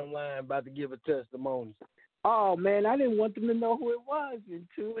goddamn line about to give a testimony. Oh, man, I didn't want them to know who it was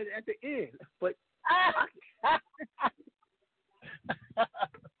until it at the end. But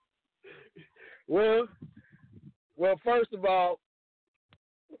well, first of all,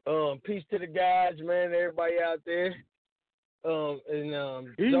 peace to the guys, man, everybody out there. Jonah,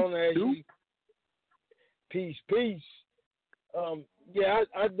 peace. Yeah,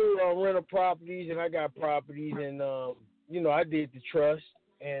 I do rental properties, and I got properties, and I did the trust,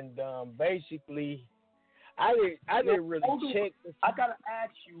 and basically, I didn't really check. I gotta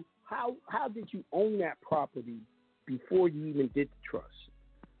ask you, how did you own that property before you even did the trust?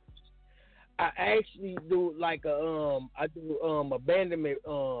 I actually do abandonment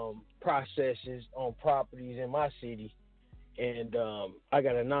processes on properties in my city, and I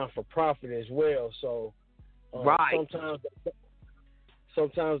got a non-for-profit as well. So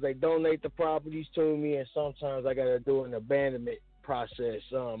sometimes they donate the properties to me, and sometimes I got to do an abandonment process.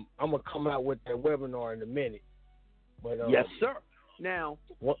 I'm gonna come out with that webinar in a minute. But yes, sir. Now,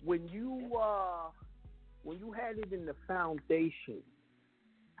 when you had it in the foundation,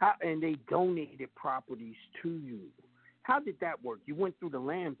 and they donated properties to you, how did that work? You went through the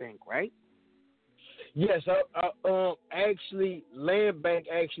land bank, right? Yes, actually, land bank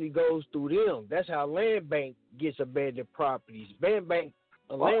actually goes through them. That's how land bank gets abandoned properties. Land bank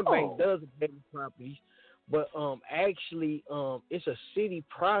does abandoned properties, but actually, it's a city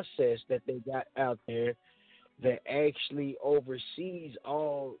process that they got out there that actually oversees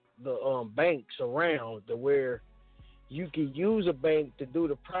all the banks around to where you can use a bank to do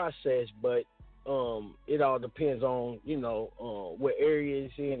the process, but it all depends on, what area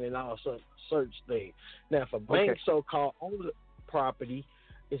it's in and all such things. Now, if a bank so-called owns the property,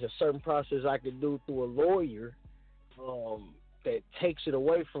 it's a certain process I can do through a lawyer that takes it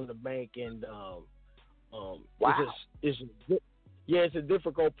away from the bank, and it's a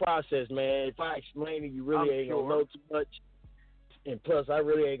difficult process, man. If I explain it, you really ain't gonna know too much, and plus, I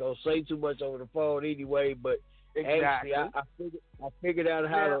really ain't gonna say too much over the phone anyway. But exactly, actually, I figured out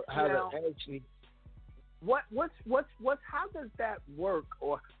how to actually. How does that work,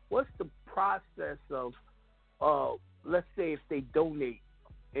 or what's the process of, let's say if they donate,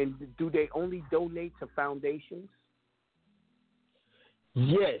 and do they only donate to foundations?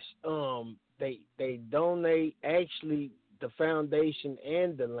 Yes, they donate actually the foundation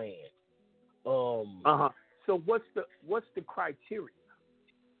and the land. So what's the criteria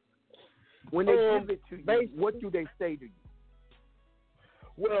when they give it to you? What do they say to you?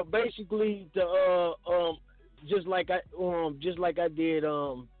 Well, basically, just like I did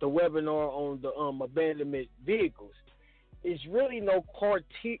the webinar on the abandonment vehicles, it's really no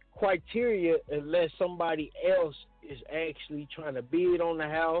criteria unless somebody else is actually trying to bid on the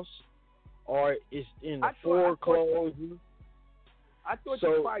house or it's in the foreclosure. I thought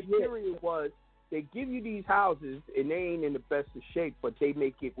the criteria was they give you these houses and they ain't in the best of shape, but they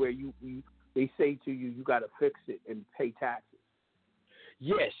make it where they say to you, you got to fix it and pay taxes.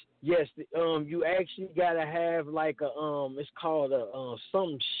 Yes. You actually got to have like a it's called a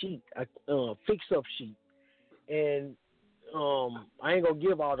some sheet, a fix up sheet, and I ain't gonna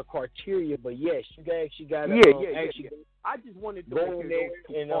give all the criteria, but yes, you actually got to yeah. I just wanted to go in there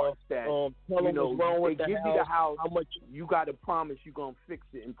and tell them what's wrong with they give you the house, how much you got to promise you're gonna fix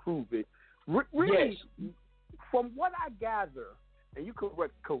it, improve it. Really, from what I gather, and you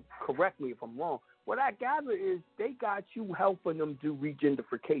correct me if I'm wrong, what I gather is they got you helping them do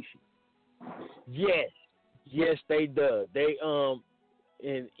regentrification. Yes, they do. They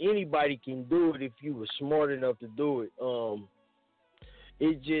and anybody can do it if you were smart enough to do it.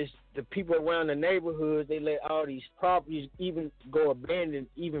 It just the people around the neighborhood, they let all these properties even go abandoned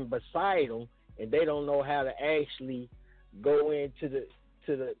even beside them, and they don't know how to actually go into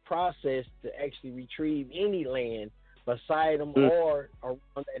the process to actually retrieve any land beside them or around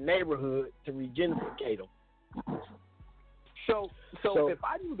that neighborhood to regenerate them. So if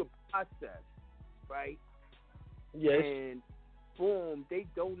I knew the process, right? Yes. And boom, they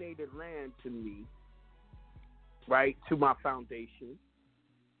donated land to me, right, to my foundation.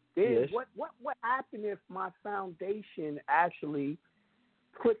 Then what happened if my foundation actually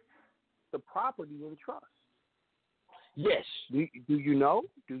put the property in trust? Yes. Do you know?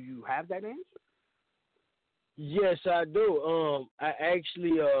 Do you have that answer? Yes, I do. I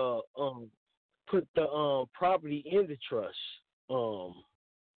actually put the property in the trust.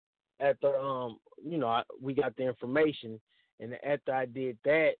 After we got the information, and after I did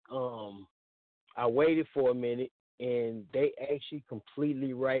that, I waited for a minute, and they actually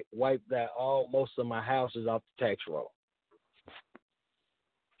completely wiped out most of my houses off the tax roll.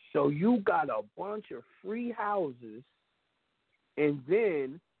 So you got a bunch of free houses, and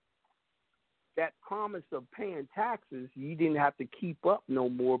then that promise of paying taxes, you didn't have to keep up no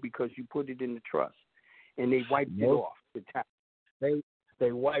more because you put it in the trust, and they wiped it off the tax.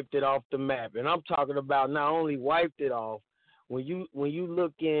 They wiped it off the map, and I'm talking about not only wiped it off. When you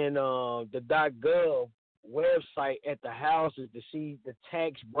look in the .gov website at the houses to see the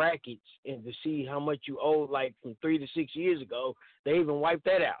tax brackets and to see how much you owe, like from 3 to 6 years ago, they even wiped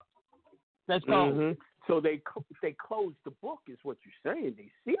that out. That's gone. Mm-hmm. So they closed the book, is what you're saying.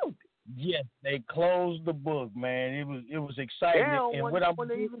 They sealed it. Yes, they closed the book, man. It was exciting. They don't want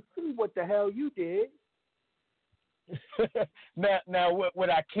to even see what the hell you did. now, what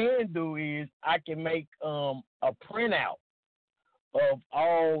I can do is I can make a printout of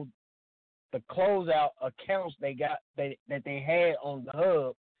all the closeout accounts they got that they had on the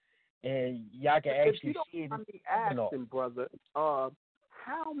hub, and y'all can actually see it. I'm asking, brother, how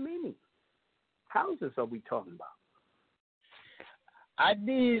many houses are we talking about? I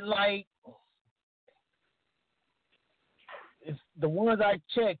did the ones I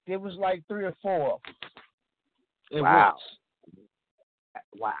checked, it was like 3 or 4 of them. Wow.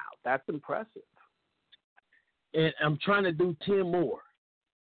 Wow, that's impressive. And I'm trying to do 10 more.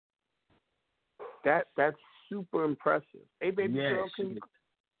 That's super impressive. Hey, baby girl, can you turn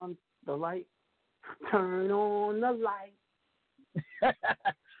on the light? Turn on the light.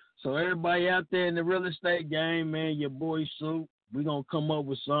 So everybody out there in the real estate game, man, your boy Soup, we're going to come up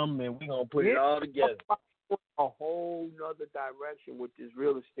with something, and we're going to put it all together. A whole nother direction with this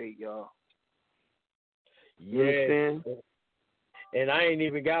real estate, y'all. Yeah. And I ain't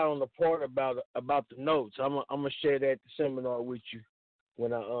even got on the part about the notes. I'm gonna share that at the seminar with you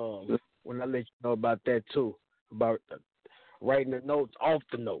when I let you know about that too, about writing the notes off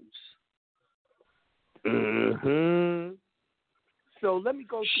the notes. Mm-hmm. So let me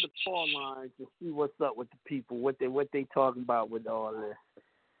go to the call lines and see what's up with the people, what they talking about with all this.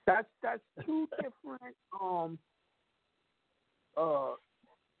 That's two different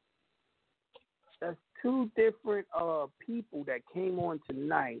that's two different people that came on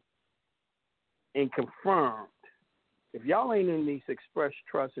tonight and confirmed. If y'all ain't in these express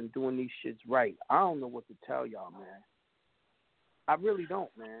trusts and doing these shits right, I don't know what to tell y'all, man. I really don't,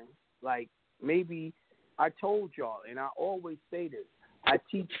 man. Like, maybe I told y'all, and I always say this, I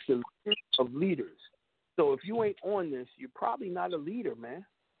teach the leaders of leaders. So if you ain't on this, you're probably not a leader, man.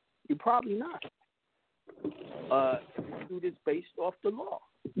 You're probably not. Do this based off the law.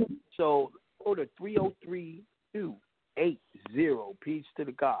 So go to 303-280. Peace to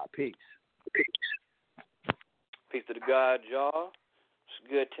the God. Peace. Peace to the God, y'all.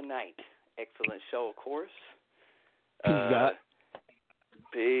 It's good tonight. Excellent show, of course.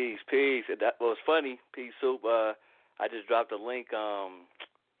 Peace. That was funny. Peace, Soup. I just dropped a link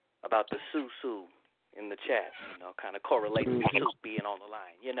about the Sue in the chat. Kind of correlating with Soup being on the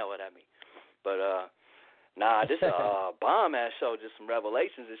line. You know what I mean? But this bomb ass show. Just some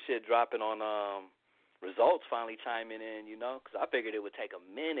revelations and shit dropping on results finally chiming in. Because I figured it would take a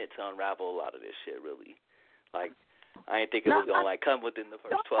minute to unravel a lot of this shit. Really, like. I didn't think it was gonna come within the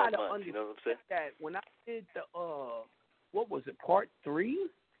first 12 months. You know what I'm saying? That when I did the what was it, part 3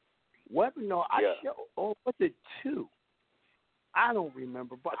 webinar? I showed, or was it 2? I don't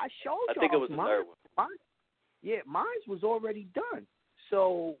remember, but I showed you. I think it was the third one. Mine was already done,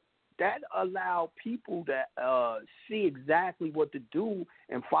 so that allowed people to see exactly what to do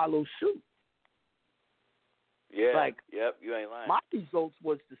and follow suit. Yeah, yep, you ain't lying. My results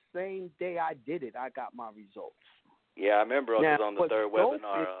was the same day I did it. I got my results. Yeah, I remember I was on the third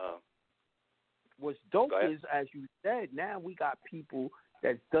webinar. What's dope is, as you said, now we got people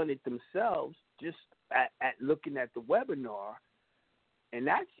that's done it themselves just at looking at the webinar, and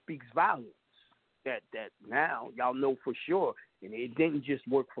that speaks volumes. That now y'all know for sure, and it didn't just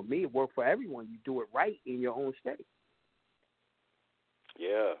work for me; it worked for everyone. You do it right in your own state.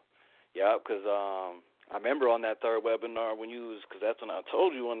 Yeah, because I remember on that third webinar when you was, because that's when I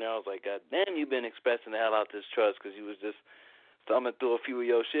told you on there, I was like, God damn, you've been expressing the hell out this trust, because you was just thumbing through a few of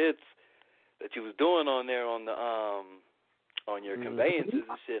your shits that you was doing on there on the on your conveyances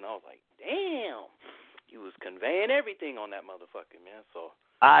and shit, and I was like, damn, you was conveying everything on that motherfucker, man. So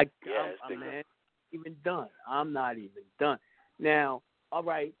I'm not even done. I'm not even done. Now, all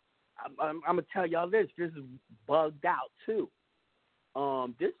right, I'm gonna tell y'all this. This is bugged out too.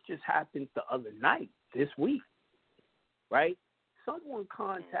 This just happened the other night. This week, right? Someone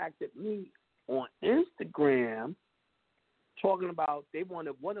contacted me on Instagram talking about they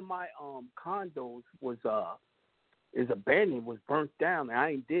wanted one of my condos is abandoned, was burnt down, and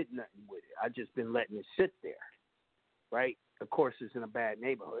I ain't did nothing with it. I just been letting it sit there, right? Of course, it's in a bad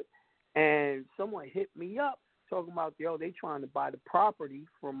neighborhood, and someone hit me up talking about they trying to buy the property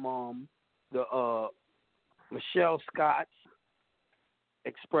from the Michelle Scott's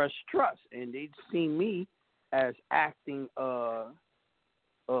Express Trust, and they'd seen me as acting authorized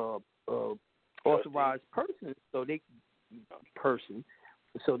person, so they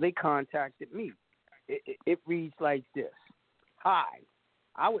contacted me. It reads like this: Hi,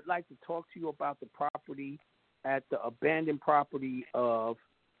 I would like to talk to you about the property at the abandoned property of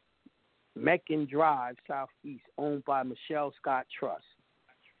Meccan Drive Southeast, owned by Michelle Scott Trust.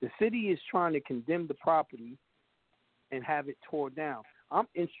 The city is trying to condemn the property and have it torn down. I'm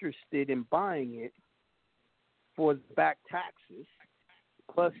interested in buying it for the back taxes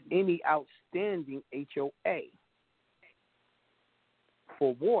plus any outstanding HOA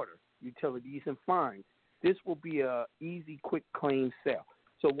for water, utilities, and fines. This will be a easy, quick claim sale.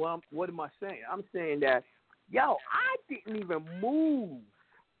 So what am I saying? I'm saying that, I didn't even move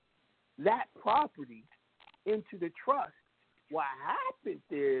that property into the trust. What happened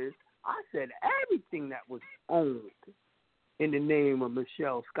is I said everything that was owned in the name of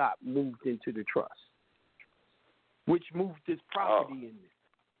Michelle Scott moved into the trust, which moved this property in there.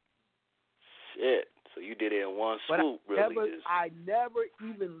 Shit. So you did it in one swoop, really. I never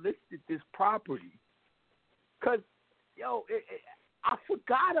even listed this property because, I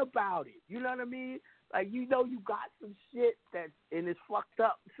forgot about it. You know what I mean? Like, you got some shit and it's fucked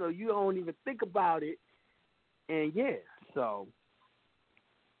up, so you don't even think about it. And, so.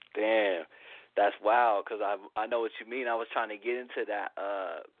 Damn. That's wild, because I know what you mean. I was trying to get into that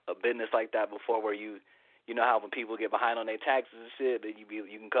a business like that before, where you know how when people get behind on their taxes and shit, then you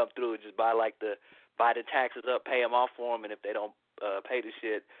can come through and just buy the taxes up, pay them off for them, and if they don't pay the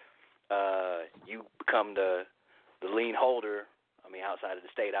shit, you become the lien holder. I mean, outside of the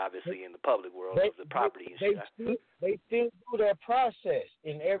state, obviously, in the public world of the property and shit. They still do that process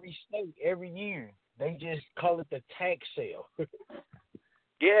in every state every year. They just call it the tax sale.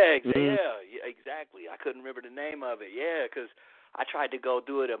 Yeah, exactly. I couldn't remember the name of it. Yeah, because I tried to go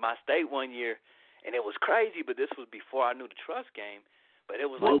do it at my state one year, and it was crazy, but this was before I knew the trust game. But it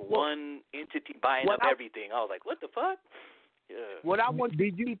was like one entity buying up everything. I was like, what the fuck? Yeah. What I want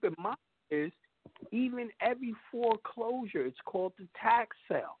you to keep in mind is even every foreclosure, it's called the tax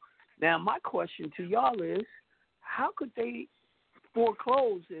sale. Now, my question to y'all is, how could they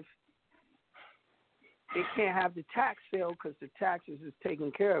foreclose if they can't have the tax sale because the taxes is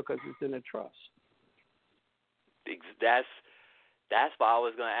taken care of because it's in a trust? That's why I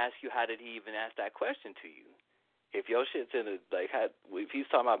was going to ask you, how did he even ask that question to you? If your shit's in if he's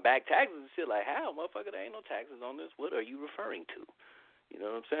talking about back taxes and shit, like, how, motherfucker, there ain't no taxes on this. What are you referring to? You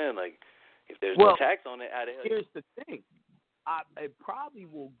know what I'm saying? Like, if there's no tax on it, how the hell? Here's the thing. It probably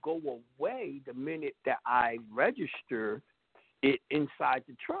will go away the minute that I register it inside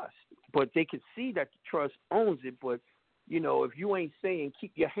the trust. But they can see that the trust owns it. But, if you ain't saying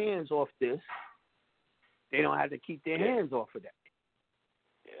keep your hands off this, they don't have to keep their hands off of that.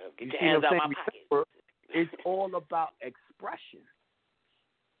 Yeah, get your hands out my pocket. It's all about expression.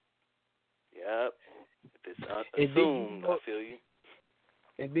 Yep. If it's assumed, I feel you.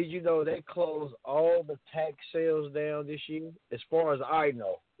 And did you know they closed all the tax sales down this year? As far as I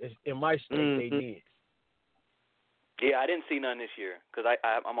know, in my state they did. Yeah, I didn't see none this year because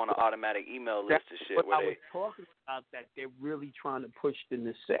I'm on an automatic email list of shit. But I was talking about that they're really trying to push the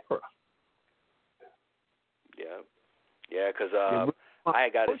Nacera. Yeah, because I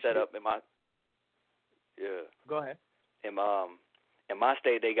got it set up in my. Yeah. Go ahead. In my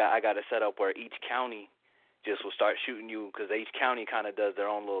state, I got it set up where each county just will start shooting you because each county kind of does their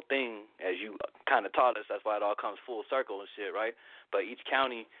own little thing, as you kind of taught us. That's why it all comes full circle and shit, right? But each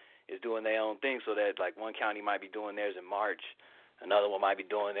county is doing their own thing, so that like one county might be doing theirs in March, another one might be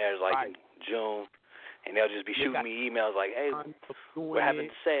doing theirs like in June, and they'll just be shooting me emails like, "Hey, we're having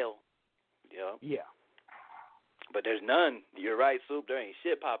a sale." Yeah. But there's none. You're right, Soup. There ain't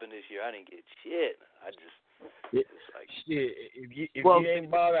shit popping this year. I didn't get shit. It's like shit. If you ain't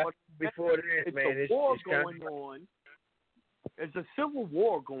bought out before this, man, it's war going on. There's a civil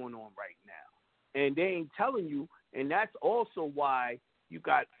war going on right now, and they ain't telling you. And that's also why you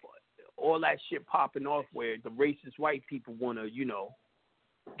got all that shit popping off, where the racist white people want to,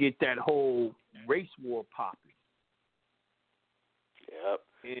 get that whole race war popping. Yep.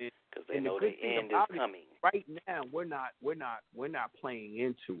 Because they know the end is coming. Right now, we're not playing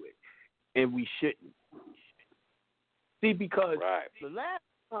into it, and we shouldn't. See, because the last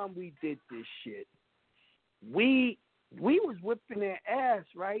time we did this shit, we was whipping their ass,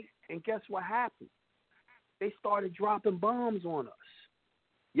 right? And guess what happened? They started dropping bombs on us.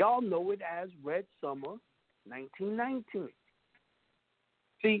 Y'all know it as Red Summer 1919.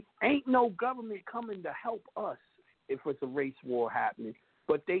 See, ain't no government coming to help us if it's a race war happening,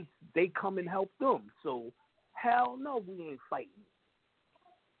 but they come and help them. So, hell no, we ain't fighting.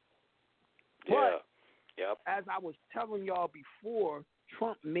 Yeah. But as I was telling y'all before,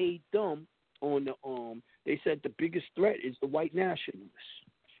 Trump made them on the they said the biggest threat is the white nationalists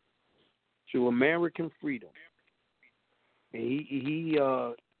to American freedom. And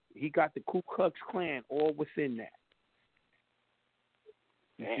he got the Ku Klux Klan all within that.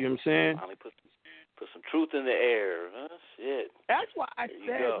 You see what I'm saying? Finally put some truth in the air. Shit. That's why I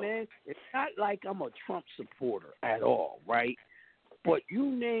said, man, it's not like I'm a Trump supporter at all, right? But you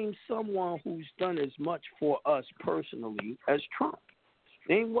name someone who's done as much for us personally as Trump.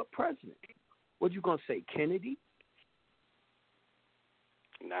 Name what president? What you gonna say, Kennedy?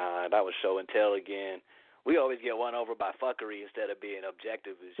 Nah, that was show and tell again. We always get won over by fuckery instead of being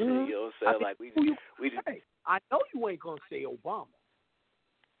objective and shit. Mm-hmm. You know what I'm saying? Like we just. I know you ain't gonna say Obama.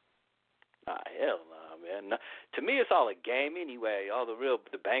 Hell no, man. No, to me, it's all a game anyway. All the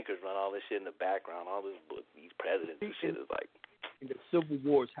bankers run all this shit in the background. All these presidents and shit is like. And the civil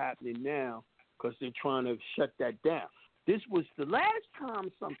war is happening now because they're trying to shut that down. This was the last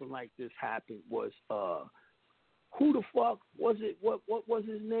time something like this happened. Was who the fuck was it? What was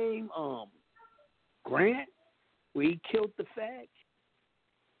his name? Grant, where he killed the fag.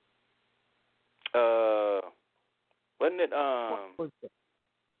 Wasn't it? What was that?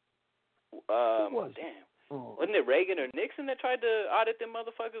 Damn. Wasn't it Reagan or Nixon that tried to audit them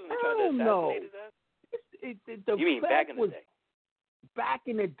motherfuckers and they tried to assassinate his ass? You mean back in the day? Back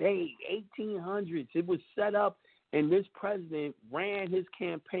in the day, 1800s, it was set up, and this president ran his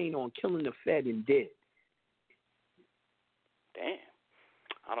campaign on killing the Fed and did. Damn.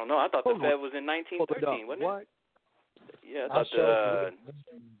 I don't know. I thought the Fed was in 1913, wasn't it? Yeah, I thought the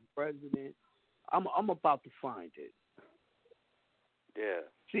president. I'm about to find it. Yeah.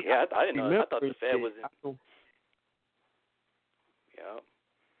 See, yeah, I didn't know. I thought the Fed was in. Yeah.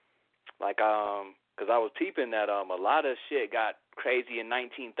 Like, because I was peeping that a lot of shit got crazy in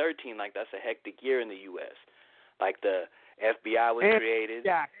 1913. Like, that's a hectic year in the U.S. Like, the FBI was created.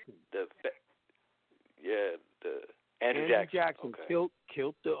 Jackson. Andrew Jackson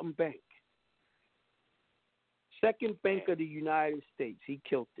killed the bank. Second bank of the United States. He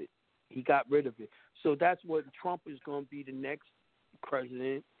killed it. He got rid of it. So that's what Trump is going to be the next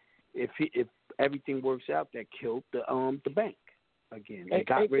president if everything works out. That killed the bank again. They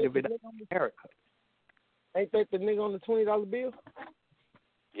got rid of it in America. Ain't that the nigga on the $20 bill?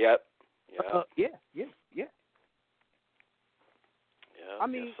 Yep. Yeah. I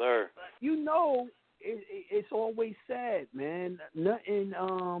mean, yes, sir. You know, it's always sad, man. Nothing.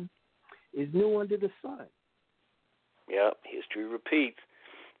 is new under the sun. Yep, history repeats.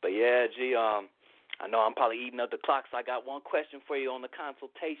 But yeah, G, I know I'm probably eating up the clock, so I got one question for you on the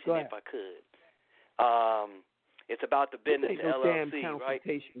consultation, if I could. It's about the business LLC, damn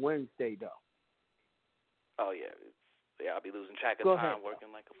consultation right? Wednesday, though. Oh, yeah. I'll be losing track of time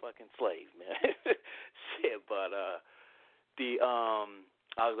working like a fucking slave, man. Shit, but I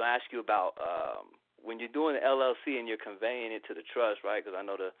was going to ask you about when you're doing the LLC and you're conveying it to the trust, right? Because I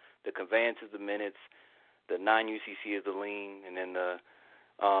know the conveyance is the minutes, the non-UCC is the lien, and then the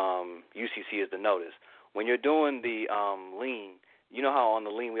UCC is the notice. When you're doing the lien, you know how on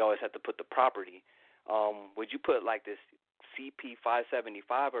the lien we always have to put the property. Would you put like this CP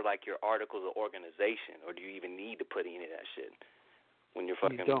 575 or like your articles of organization, or do you even need to put any of that shit when you're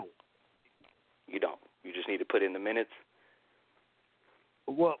fucking? You don't. You just need to put in the minutes.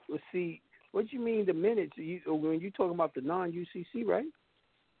 Well, see, what do you mean the minutes? When you talking about the non-UCC, right?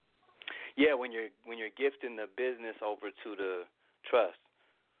 Yeah, when you're gifting the business over to the trust.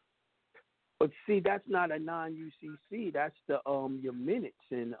 But see, that's not a non-UCC. That's the your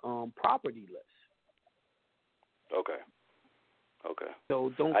minutes and property list. Okay.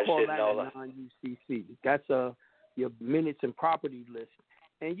 So don't call that a non-UCC. That's your minutes and property list.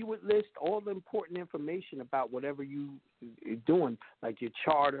 And you would list all the important information about whatever you're doing, like your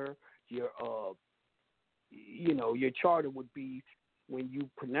charter, your charter would be when you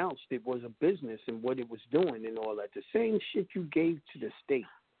pronounced it was a business and what it was doing and all that. The same shit you gave to the state.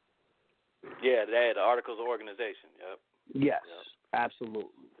 Yeah, they had the articles of organization. Yep. Yes,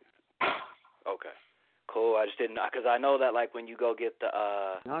 absolutely. Okay. Cool. I just didn't know, because I know that like when you go get the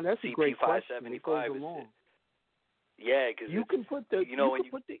no, that's CP a great 575, it goes along. Yeah, because you can put the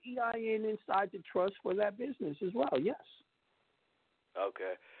put the EIN inside the trust for that business as well. Yes.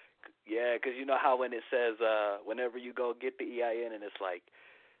 Okay. Yeah, because you know how when it says whenever you go get the EIN and it's like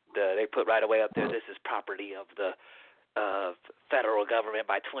they put right away up there, this is property of the federal government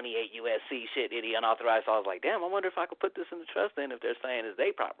by 28 USC shit, any unauthorized. So I was like, damn, I wonder if I could put this in the trust then if they're saying it's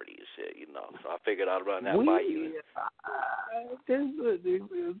their property and shit, you know. So I figured I'd run that by you.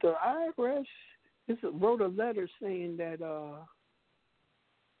 The IRS wrote a letter saying that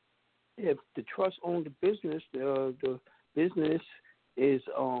if the trust owned the business is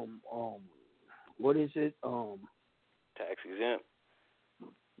what is it? Tax exempt.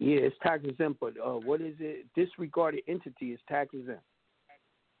 Yeah, it's tax exempt, but what is it? Disregarded entity is tax exempt.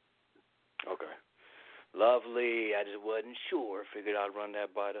 Okay. Lovely. I just wasn't sure. Figured I'd run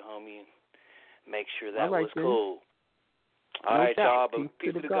that by the homie and make sure that was cool. All right, y'all. But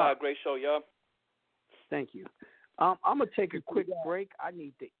peace to God. Great show, y'all. Thank you. I'm going to take a quick break. I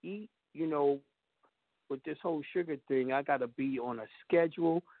need to eat. You know, with this whole sugar thing, I got to be on a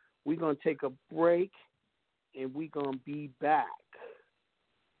schedule. We're going to take a break, and we're going to be back.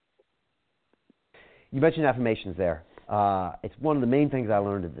 You mentioned affirmations there. It's one of the main things I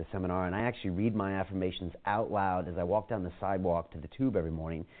learned at the seminar, and I actually read my affirmations out loud as I walk down the sidewalk to the tube every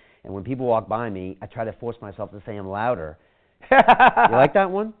morning. And when people walk by me, I try to force myself to say them louder. You like that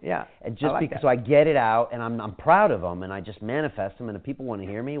one? Yeah. And just because so I get it out, and I'm proud of them, and I just manifest them. And if people want to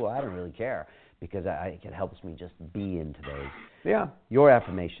hear me, well, I don't really care because it helps me just be in today's. Yeah. Your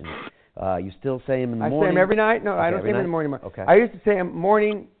affirmations. You still say them in the morning? I say them every night. No, okay, I don't say them in the morning. Okay. I used to say them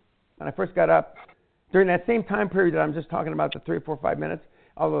morning when I first got up. During that same time period that I'm just talking about, the 3, 4, 5 minutes,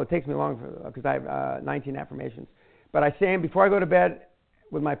 although it takes me long because I have 19 affirmations. But I say them before I go to bed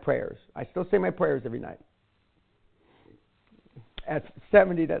with my prayers. I still say my prayers every night. At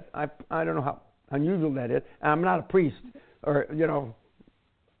 70, I don't know how unusual that is. I'm not a priest or,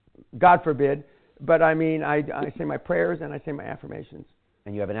 God forbid. But, I mean, I say my prayers and I say my affirmations.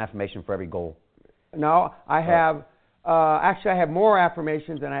 And you have an affirmation for every goal? No, I have actually I have more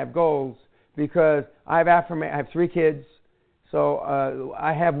affirmations than I have goals. Because I have 3 kids, so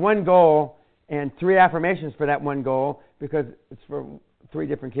I have one goal and 3 affirmations for that one goal because it's for 3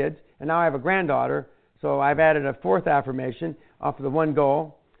 different kids. And now I have a granddaughter, so I've added a 4th affirmation off of the one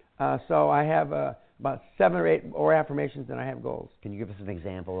goal. So I have about 7 or 8 more affirmations than I have goals. Can you give us an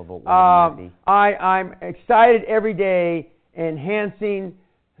example of what might be? I'm excited every day, enhancing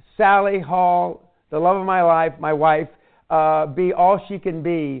Sally Hall, the love of my life, my wife, be all she can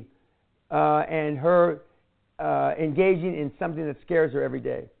be. And her engaging in something that scares her every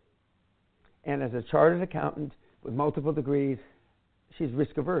day. And as a chartered accountant with multiple degrees, she's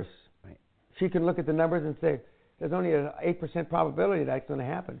risk averse. Right. She can look at the numbers and say, there's only an 8% probability that's going to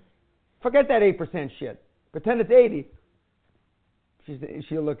happen. Forget that 8% shit. Pretend it's 80.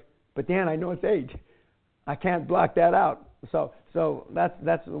 She'll look, but Dan, I know it's 8. I can't block that out. So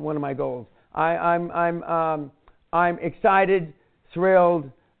that's one of my goals. I'm excited, thrilled,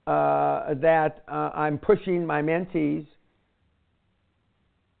 that I'm pushing my mentees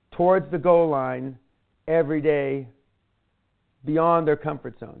towards the goal line every day beyond their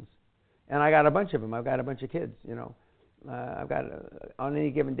comfort zones. And I got a bunch of them. I've got a bunch of kids, you know. I've got, on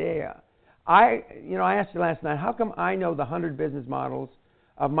any given day, I asked you last night, how come I know the 100 business models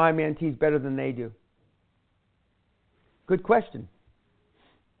of my mentees better than they do? Good question.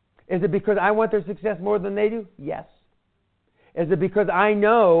 Is it because I want their success more than they do? Yes. Is it because I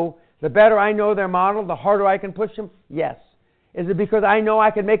know the better I know their model, the harder I can push them? Yes. Is it because I know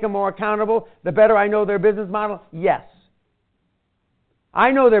I can make them more accountable, the better I know their business model? Yes.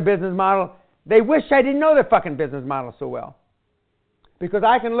 I know their business model. They wish I didn't know their fucking business model so well. Because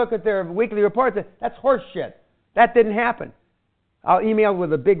I can look at their weekly reports and say, that's horse shit. That didn't happen. I'll email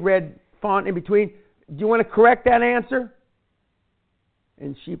with a big red font in between. Do you want to correct that answer?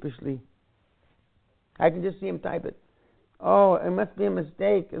 And sheepishly, I can just see him type it. Oh, it must be a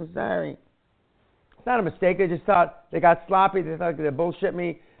mistake. I'm sorry. It's not a mistake. They just thought they got sloppy. They thought they bullshit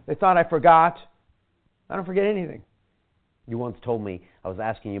me. They thought I forgot. I don't forget anything. You once told me, I was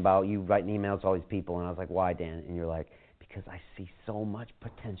asking you about you writing emails to all these people, and I was like, why, Dan? And you're like, because I see so much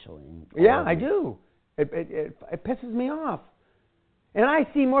potential in Yeah, I do. It pisses me off. And I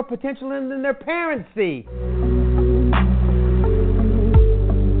see more potential in than their parents see.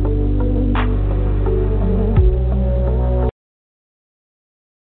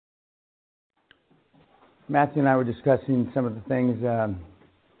 Matthew and I were discussing some of the things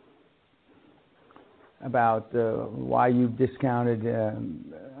about why you've discounted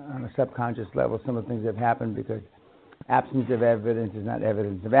on a subconscious level some of the things that have happened, because absence of evidence is not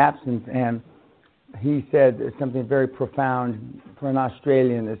evidence of absence. And he said something very profound. For an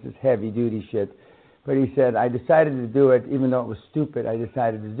Australian, this is heavy duty shit, but he said, I decided to do it even though it was stupid. I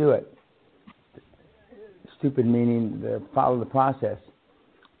decided to do it. Stupid meaning follow the process,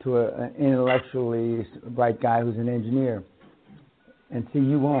 to an intellectually bright guy who's an engineer. And see,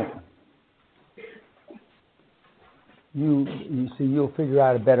 you won't. You see, you'll figure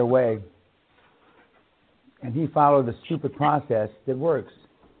out a better way. And he followed the stupid process that works,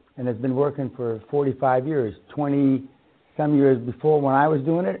 and has been working for 45 years, 20-some years before when I was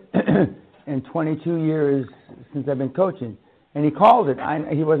doing it, and 22 years since I've been coaching. And he called it.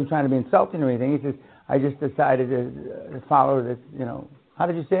 He wasn't trying to be insulting or anything. He says, I just decided to follow this, you know. How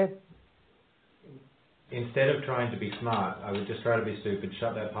did you say it? Instead of trying to be smart, I would just try to be stupid,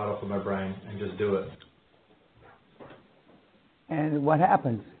 shut that part off of my brain, and just do it. And what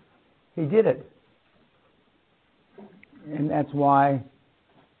happens? He did it. And that's why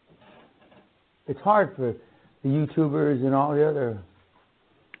it's hard for the YouTubers and all the other,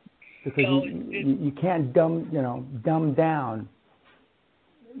 because you can't dumb down.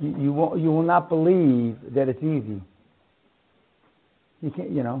 You will not believe that it's easy. You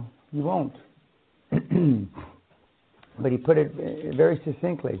can't, you won't. But he put it very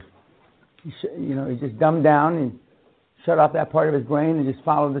succinctly. He just dumbed down and shut off that part of his brain and just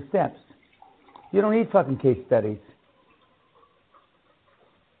follow the steps. You don't need fucking case studies.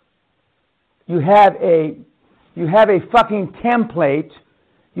 You have a fucking template.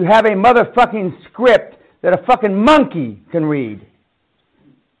 You have a motherfucking script that a fucking monkey can read.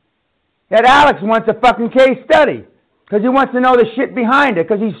 That Alex wants a fucking case study because he wants to know the shit behind it,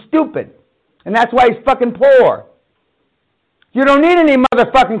 because he's stupid. And that's why he's fucking poor. You don't need any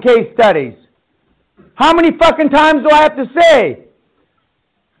motherfucking case studies. How many fucking times do I have to say?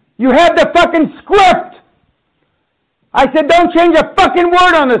 You have the fucking script. I said don't change a fucking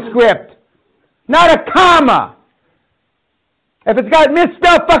word on the script. Not a comma. If it's got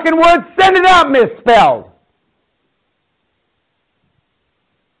misspelled fucking words, send it out misspelled.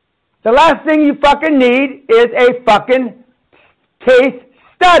 The last thing you fucking need is a fucking case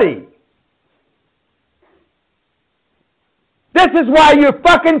study. This is why you're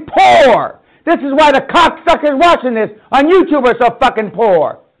fucking poor. This is why the cocksuckers watching this on YouTube are so fucking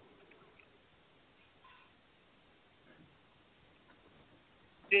poor.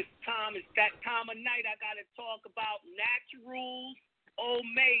 This time is that time of night I gotta talk about Naturals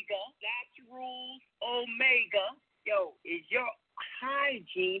Omega. Naturals Omega. Yo, is your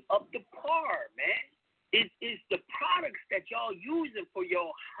hygiene up to par, man? Is the products that y'all using for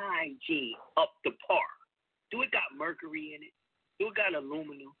your hygiene up to par? Do it got mercury in it? Do it got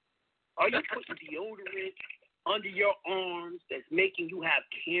aluminum? Are you putting deodorant under your arms that's making you have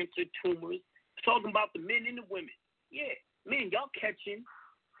cancer tumors? Talking about the men and the women. Yeah, men, y'all catching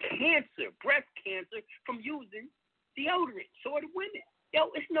cancer, breast cancer, from using deodorant. So are the women. Yo,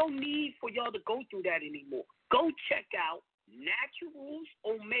 it's no need for y'all to go through that anymore. Go check out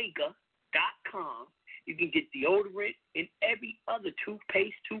naturalsomega.com. You can get deodorant and every other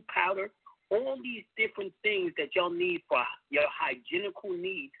toothpaste, tooth powder, all these different things that y'all need for your hygienical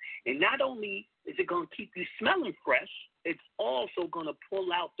needs. And not only is it going to keep you smelling fresh, it's also going to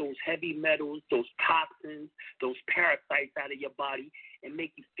pull out those heavy metals, those toxins, those parasites out of your body and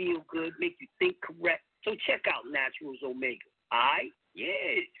make you feel good, make you think correct. So check out Naturals Omega. All right?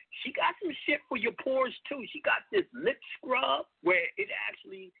 Yeah, she got some shit for your pores too. She got this lip scrub where it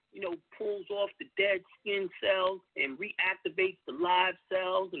actually, pulls off the dead skin cells and reactivates the live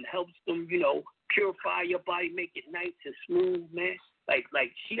cells and helps them, purify your body, make it nice and smooth, man.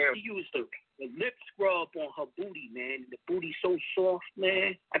 Like she used the lip scrub on her booty, man. The booty's so soft,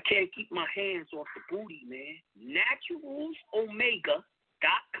 man. I can't keep my hands off the booty, man.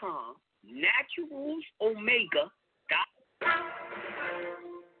 NaturalsOmega.com. NaturalsOmega.com.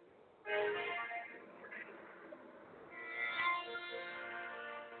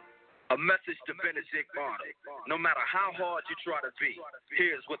 A message to Benedict Arnold. No matter how hard you try to be,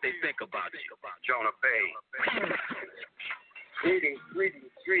 here's what they think about you. Jonah Bay. Greetings.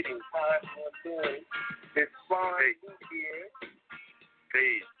 How everyone doing? It's fun here.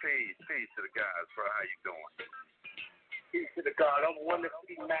 Peace to the guys, bro. How you doing? Peace to the God. I'm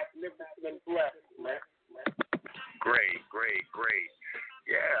wonderfully magnificent and blessed, man. Great.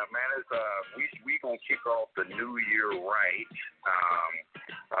 Yeah, man, it's we gonna kick off the new year right.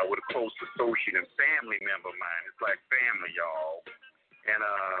 With a close associate and family member of mine. It's like family, y'all. And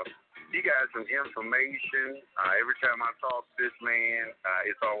he got some information. Every time I talk to this man,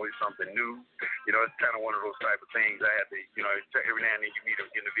 it's always something new. It's kind of one of those type of things I have to, every now and then you meet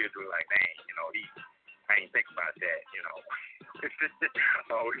an individual like, dang, I ain't think about that,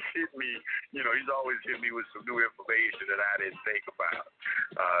 always hit me, he's always hit me with some new information that I didn't think about.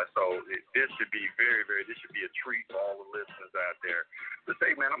 So this should be this should be a treat for all the listeners out there. But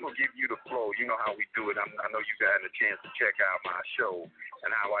say, man, I'm going to give you the flow. You know how we do it. I know you got a chance to check out my show. And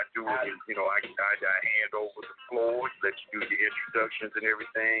how I do it is, I hand over the floor, let you do the introductions and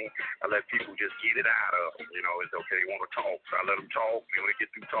everything. I let people just get it out of them. It's okay, they want to talk. So I let them talk. And when they get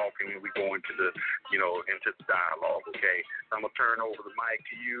through talking, then we go into the, into the dialogue, okay? So I'm going to turn over the mic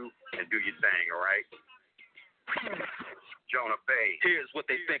to you and do your thing, all right? Jonah Bay, here's what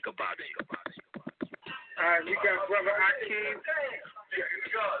they think about you. All right, we got Brother Akeem. Yeah,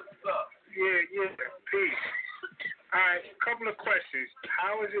 peace. All right, a couple of questions.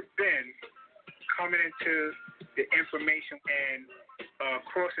 How has it been coming into the information and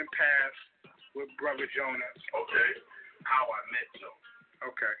crossing paths with Brother Jonah? Okay, how I met Jonah.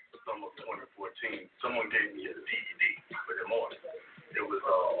 Okay. Summer of 2014, someone gave me a DVD for the morning. It was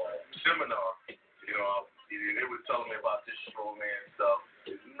a seminar, and they were telling me about this strongman stuff.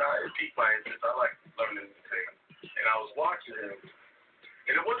 It piqued my interest. I like learning new things. And I was watching him,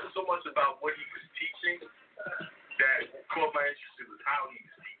 and it wasn't so much about what he was teaching that caught my interest. It was how he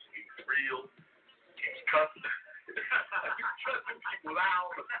was teaching. He was real. He was cussing. He was cussing people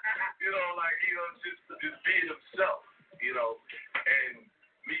out. Just being himself, And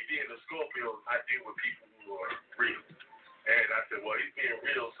me being a Scorpio, I deal with people who are real. And I said, well, he's being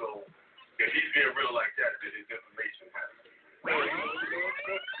real, so if he's being real like that, then his information has to be.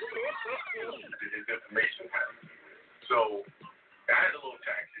 So I had a little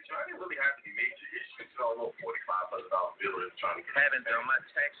tax issue. I didn't really have any major issues. A little $4,500 bill is trying to get. I haven't done my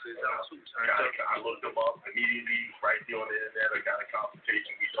taxes out 2 times. I looked them up immediately, right there on the internet. I got a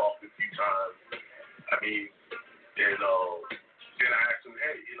consultation. We talked a few times. Then I asked him,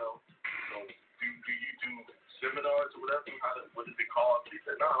 hey, do you do seminars or whatever? What does it cost? He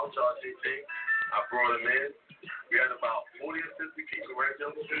said, no, I don't charge anything. I brought him in. We had about 40 or 50 people right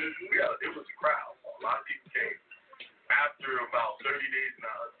there. It was a crowd. A lot of people came. After about 30 days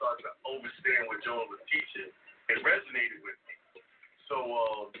now, I started to understand what Jonah was teaching. It resonated with me.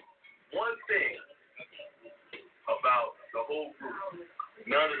 So one thing about the whole group,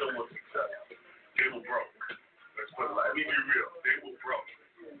 none of them were successful. They were broke. Let's put it like, let me be real. They were broke.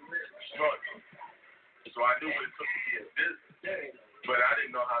 Struggling. So I knew what it took to be in business, but I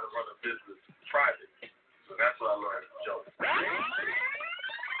didn't know how to run a business private. So that's what I learned from Jonah.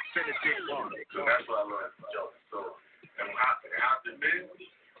 So that's what I learned from Jonah. So, and after this,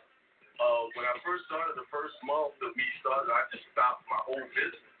 when I first started, the first month that we started, I just stopped my whole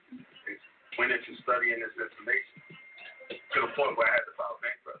business and went into studying this information to the point where I had to file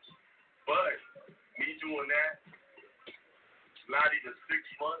bankruptcy. But me doing that, not even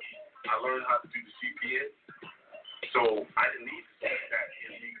 6 months, I learned how to do the CPN. So I didn't need to say that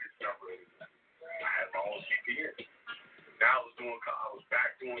illegal number. I had my own CPN. Now I was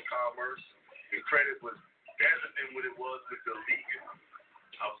back doing commerce. The credit was better than what it was with the legal.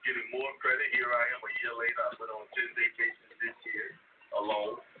 I was getting more credit. Here I am a year later. I went on 10 vacations this year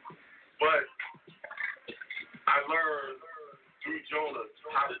alone. But I learned through Jonah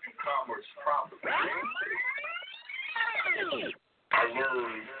how to do commerce properly. I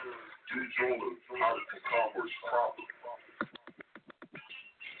learned through Jonah how to do commerce properly.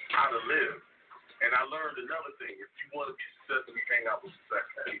 How to live. And I learned another thing. If you want to be successful, you hang out with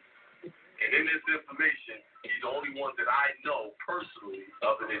successful people. And in this information, he's the only one that I know personally,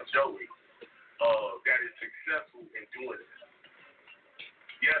 other than Joey, that is successful in doing it.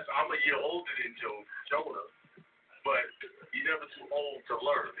 Yes, I'm a year older than Jonah, but you're never too old to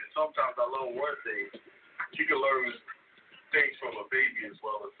learn. And sometimes I learn one thing. You can learn things from a baby as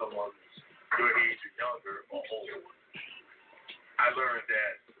well as someone who's your age or younger or older. I learned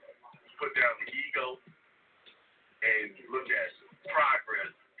that put down the ego and look at progress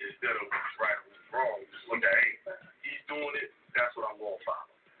instead of who's right or who's wrong. Just look at, hey, he's doing it, that's what I'm going to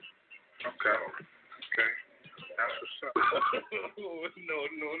follow. Okay. That's what's up. No.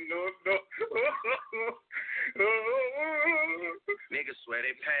 Niggas swear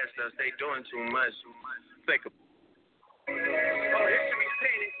they passed us, they doing too much. Think of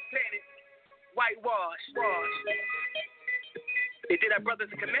history planted, whitewash. They did our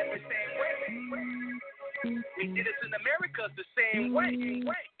brothers and commanders the same way. We did this in America the same way.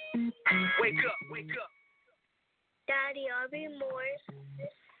 Wake up. Daddy, I'll be Morse.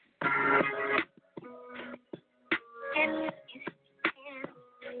 And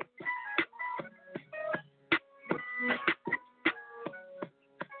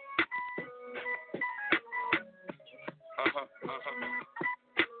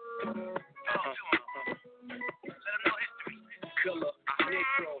Color,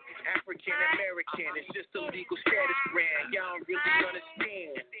 Negro, African American, it's just a legal status brand. Y'all don't really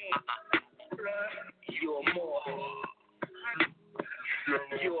understand. You're more.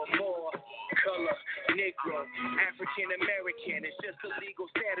 Color, Negro, African American, it's just a legal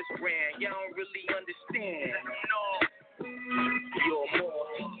status brand. Y'all don't really understand. No. You're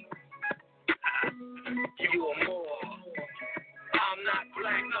more. I'm not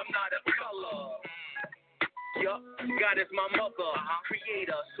black, I'm not a color. Yup, God is my mother,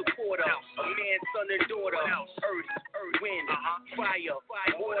 creator, supporter, a man, son, and daughter, earth, wind, fire,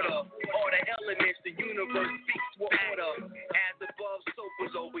 water, all the elements, the universe speaks with order, as above, so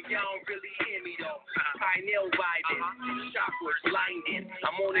below, but y'all don't really hear me though, pineal vibing, chakras blinding,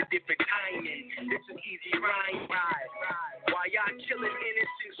 I'm on a different timing, this is easy rhyme, while y'all killing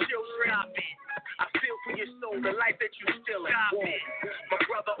innocent children, stop it, I feel for your soul, the life that you stealing, my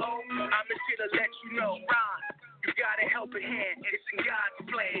brother, I'm just here to let you know, you got a helping hand, it's in God's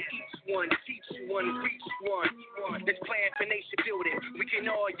plan. Each one, teach one, reach one. This plan for nation building, we can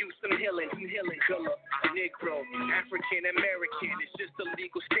all use some healing. Color, Negro, African American, it's just a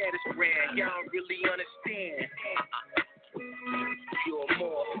legal status brand. Y'all don't really understand. You're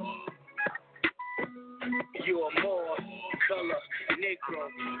more. Color, Negro,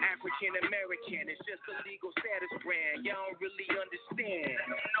 African American, it's just a legal status brand. Y'all don't really understand.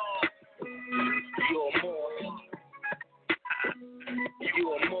 You're more.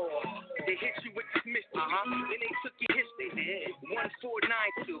 They hit you with this mystery, then they took your history.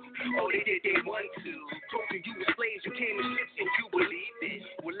 1492, they did, they want to. Told you were slaves, you came in ships and you believed it.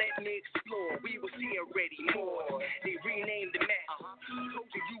 Well, let me explore, we was here already more. They renamed the map, told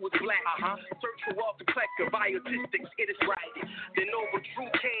you was black. Search for Walter Plecker, biotistics, it is right. Then over Drew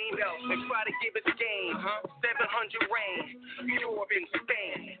came out and tried to give us game. 700 reign, Europe and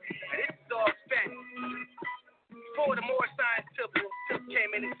Spain. This is all fact. Before the more scientific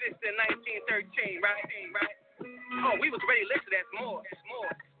came in existence in 1913, right? Oh, we was already listed as more.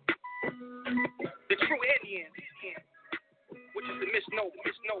 The true Indian, which is the misnomer.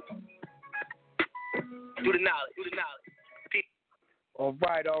 Do the knowledge. All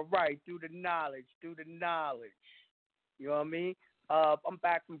right. Do the knowledge. You know what I mean? I'm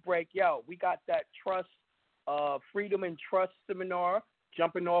back from break. Yo, we got that Freedom and Trust seminar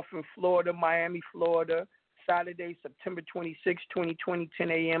jumping off in Florida, Miami, Florida. Saturday, September 26, 2020, 10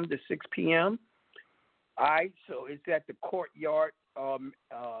 a.m. to 6 p.m. All right, so it's at the Courtyard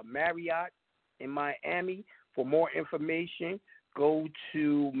Marriott in Miami. For more information, go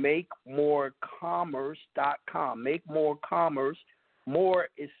to MakeMoreCommerce.com. Make More Commerce. More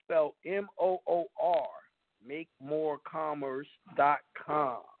is spelled M-O-O-R.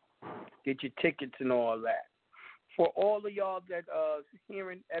 MakeMoreCommerce.com. Get your tickets and all that. For all of y'all that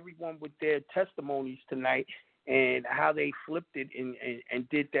hearing everyone with their testimonies tonight and how they flipped it and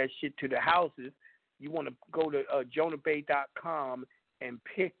did that shit to the houses, you want to go to jonahbay.com and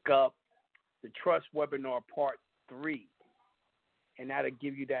pick up the Trust Webinar Part 3. and that'll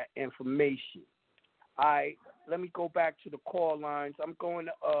give you that information. All right, let me go back to the call lines. I'm going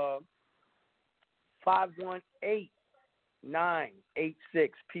to 518-986.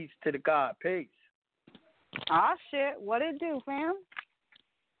 Peace to the God. Peace. Ah, shit. What it do, fam?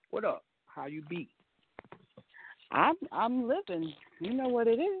 What up? How you be? I'm living. You know what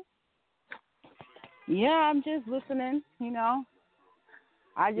it is. Yeah, I'm just listening, you know.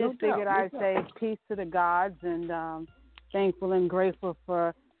 I just figured I'd say peace to the gods and thankful and grateful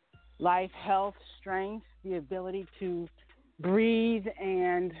for life, health, strength, the ability to breathe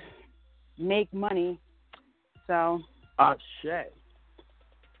and make money. So. Ashe.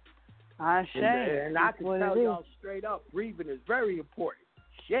 Ashe. And I can tell y'all straight up, breathing is very important.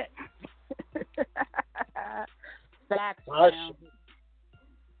 Shit. Facts, man.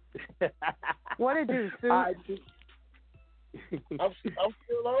 What it do, Sue? I'm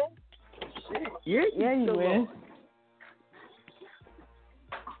still on? Shit. Yeah, you is.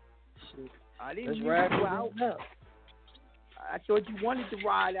 I didn't use you out. I thought you wanted to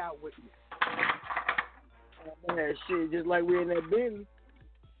ride out with me. Oh, man, shit, just like we're in that business.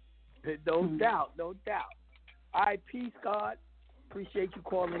 No doubt, no doubt. All right, peace, God. Appreciate you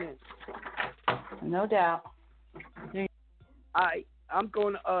calling in. No doubt. All right, I'm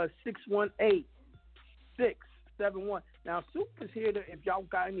going to 618-671. Now, Soup is here to, if y'all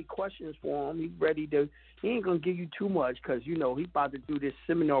got any questions for him, he's ready to, he ain't going to give you too much because, you know, he's about to do this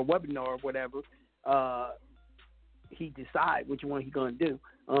seminar, webinar, or whatever. He decide which one he's going to do.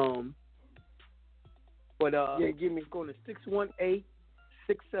 Yeah, give me, going to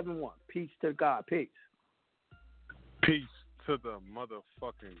 618-671. Peace to God. Peace. Peace to the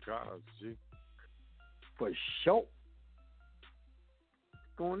motherfucking gods, G. For sure.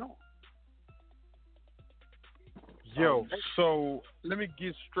 What's going on? Yo, so let me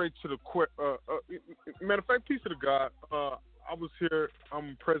get straight to the matter of fact, peace to the God. I was here.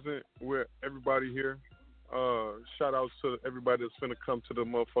 I'm present with everybody here. Shout out to everybody that's finna come to the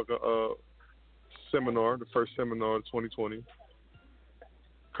motherfucker seminar, the first seminar of 2020.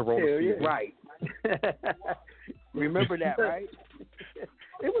 Corona season. Right. Remember that, right?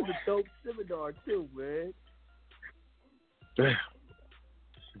 It was a dope seminar too, man.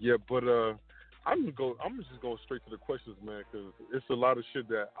 Yeah, but I'm just going straight to the questions, man, because it's a lot of shit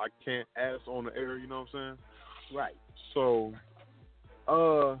that I can't ask on the air. You know what I'm saying? Right. So,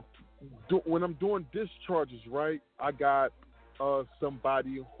 when I'm doing discharges, right, I got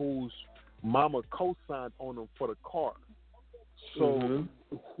somebody whose mama co-signed on them for the car. So,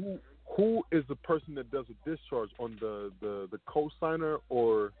 who is the person that does a discharge, on the co-signer,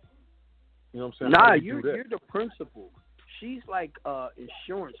 or you know what I'm saying? Nah, you're the principal. She's like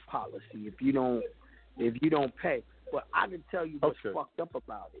insurance policy if you don't pay. But I can tell you what's fucked up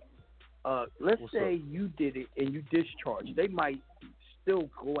about it. Let's say you did it and you discharged. They might still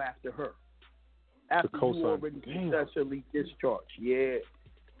go after her after you already successfully discharged. Yeah.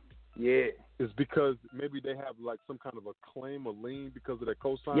 It's because maybe they have like some kind of a claim or lien because of their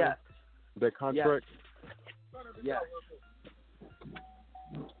co-sign. Yes. Their contract. Yes.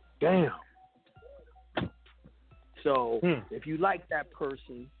 Damn. So if you like that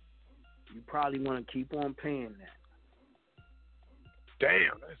person, you probably want to keep on paying that.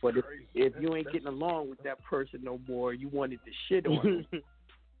 Damn, that's crazy. If you ain't getting along with that person no more, you wanted to shit on them.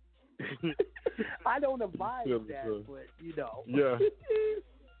 I don't advise that, but you know. Yeah.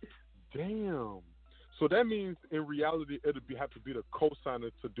 Damn. So that means in reality it'd have to be the co-signer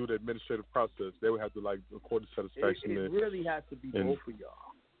to do the administrative process. They would have to like record the satisfaction. It really has to be both of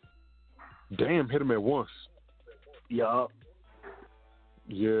y'all. Damn, hit them at once. Yup.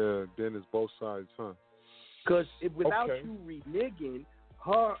 Yeah, then it's both sides, huh? Because without you reneging,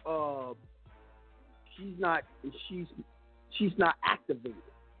 her she's not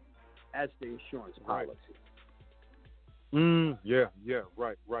activated as the insurance policy. Yeah,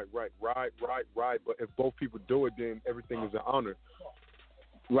 right. But if both people do it, then everything is an honor.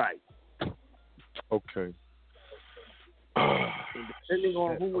 Right. Okay. And depending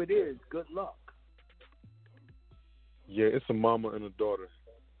on who it is, good luck. Yeah, it's a mama and a daughter.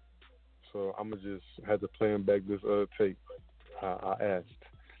 So I'm going to just have to play him back this tape. I asked.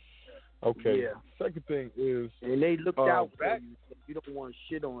 Okay. Yeah. Second thing is... And they looked out for you, so you don't want to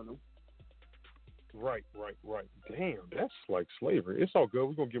shit on them. Right. Damn, that's like slavery. It's all good.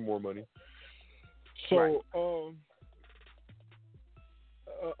 We're going to get more money. So,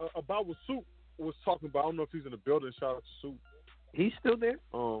 about what Soup was talking about, I don't know if he's in the building. Shout out to Soup. He's still there?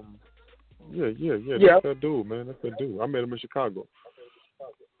 Yeah. That's that dude, man. That's that dude. I met him in Chicago.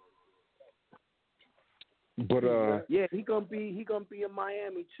 But yeah, he gonna be in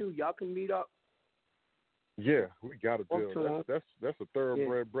Miami too. Y'all can meet up. Yeah, we got a Talk to deal. him. That's a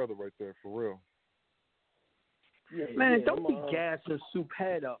thoroughbred brother right there, for real. Yeah, man, don't be gassing Soup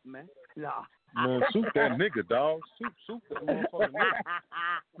head up, man. Nah. Man, Soup that nigga, dog. Soup that motherfucking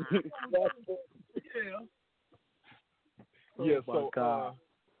nigga. Yeah. Oh,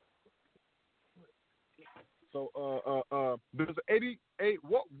 Does the 88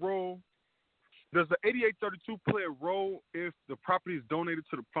 what role does the 8832 play a role if the property is donated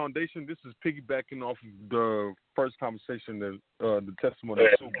to the foundation? This is piggybacking off of the first conversation that the testimony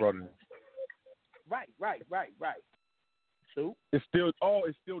that Soup brought in. Right. Soup. It still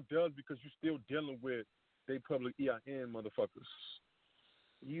does because you're still dealing with they public EIN motherfuckers.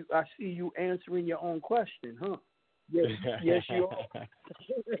 I see you answering your own question, huh? Yes, you are.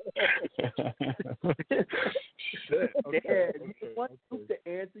 Shit. Okay, You want Soup to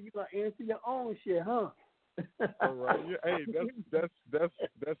answer, you gonna answer your own shit, huh? All right. Yeah, hey, that's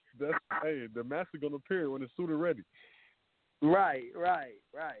hey, the master gonna appear when the suit is ready. Right.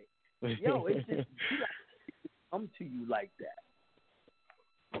 Yo, it's just come to you like that.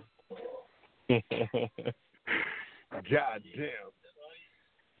 God damn.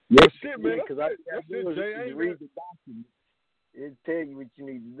 Yes, shit, man. Because That's I it, Jay. you read the document. It tell you what you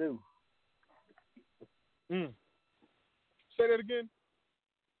need to do. Say that again.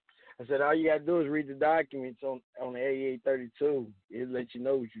 I said all you gotta do is read the documents on the 8832. It let you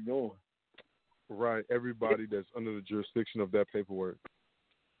know what you're doing. Right. Everybody that's under the jurisdiction of that paperwork.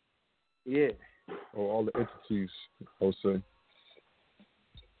 Yeah. Or all the entities, I would say.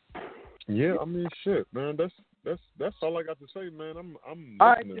 Yeah, I mean, shit, man. That's all I got to say, man. I'm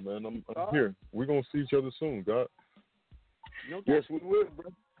listening, man. I'm here. We're gonna see each other soon, God. Yes, we will,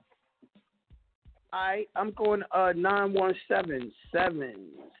 bro. All right, I'm going 917-796.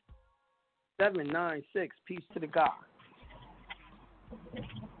 Peace to the God.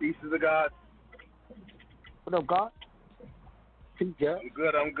 Peace to the God. What up, God? I'm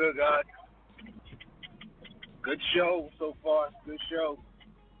good, God. Good show so far. Good show.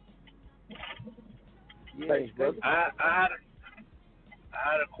 Yeah, thanks, brother. I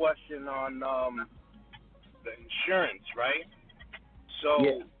had a question on the insurance, right? So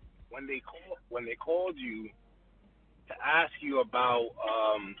when they called you to ask you about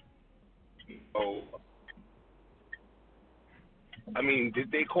I mean,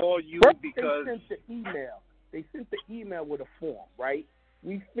 did they call you because they sent the email? They sent the email with a form, right?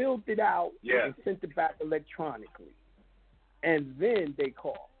 We filled it out and sent it back electronically, and then they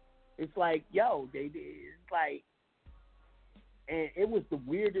called. It's like, yo, they did. It's like, and it was the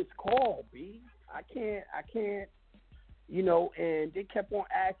weirdest call, B. I can't, you know. And they kept on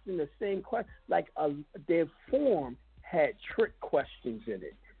asking the same question. Like their form had trick questions in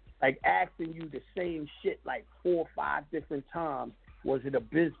it, like asking you the same shit like 4 or 5 different times. Was it a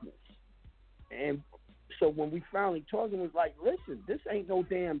business? And so when we finally talked, it was like, listen, this ain't no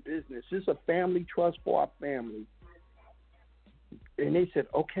damn business. This is a family trust for our family. And they said,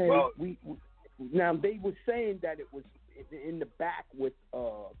 okay, we now they were saying that it was in the back with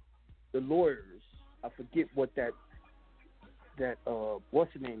the lawyers. I forget what that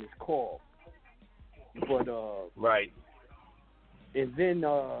what's the name is called. But right. And then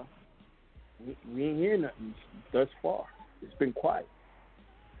we ain't hear nothing thus far. It's been quiet.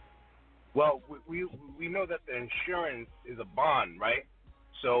 Well, we know that the insurance is a bond, right?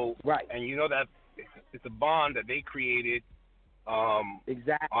 So and you know that it's a bond that they created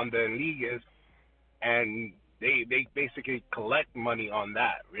exactly on the Ligas, and they basically collect money on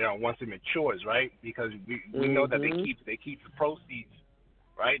that, you know, once it matures, right? Because we know that they keep the proceeds,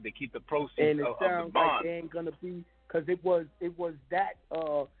 right? They keep the proceeds and it of sounds the bond. like they ain't gonna be, because it was that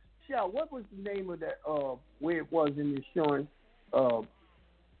Shell, what was the name of that where it was in the insurance?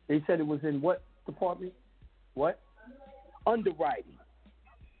 They said it was in what department? What? Underwriting.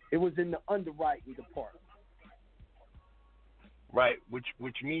 It was in the underwriting department. Right, which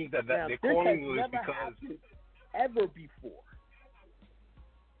means that now, they're calling you never because happened ever before.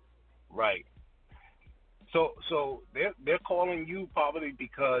 Right. So they're calling you probably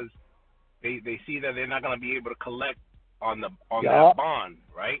because they see that they're not going to be able to collect on that bond,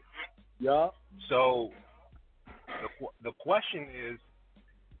 right? Yeah. So the question is,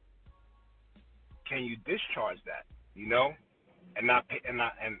 can you discharge that? You know, and not pay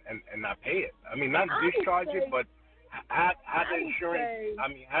it. I mean, not discharge it, but have the insurance.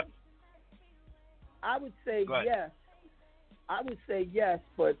 I would say yes. I would say yes,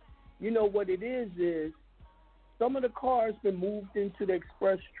 but you know what it is some of the cars been moved into the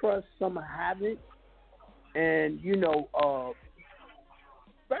Express Trust, some haven't, and you know,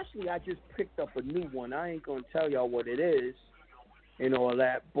 especially I just picked up a new one. I ain't gonna tell y'all what it is, and all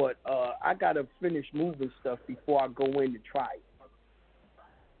that. But I gotta finish moving stuff before I go in to try it.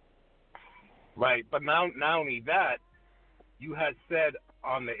 Right, but not only that, you had said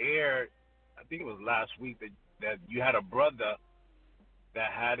on the air, I think it was last week, that you had a brother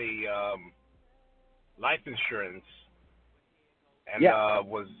that had a life insurance and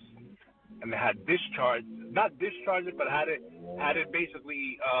had discharged, not discharged it, but had it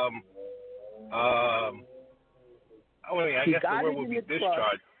basically I guess the word would be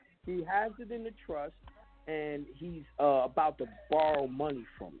discharged. He has it in the trust, and he's about to borrow money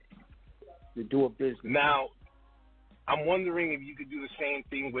from it to do a business. Now, I'm wondering if you could do the same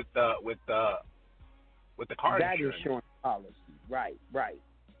thing with the car insurance policy. Right.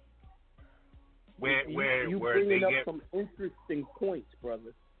 Where bringing they up get some interesting points,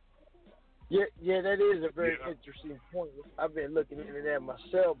 brother. Yeah, that is a very interesting point. I've been looking into that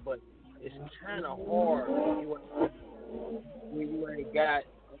myself, but it's kind of hard when you ain't got,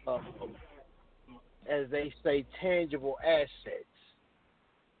 as they say, tangible assets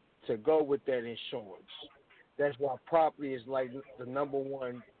to go with that insurance. That's why property is like the number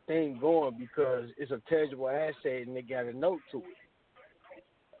one thing going, because it's a tangible asset and they got a note to it.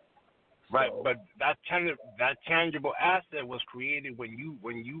 Right, but that tangible asset was created when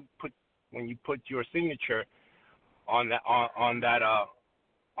you put your signature on that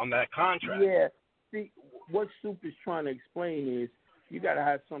contract. Yeah. See, what Soup is trying to explain is you got to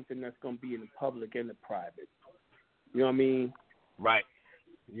have something that's going to be in the public and the private. You know what I mean? Right.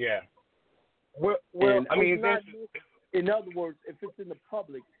 Yeah. Well, I mean, in other words, if it's in the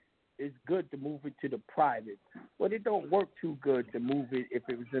public, it's good to move it to the private. But it don't work too good to move it if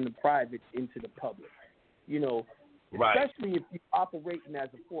it was in the private into the public. You know, especially if you're operating as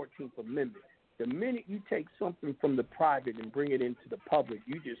a 14th Amendment. The minute you take something from the private and bring it into the public,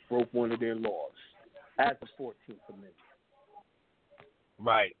 you just broke one of their laws as a 14th Amendment.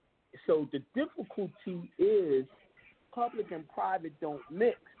 Right. So the difficulty is public and private don't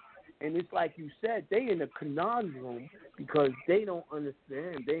mix. And it's like you said, they in a conundrum because they don't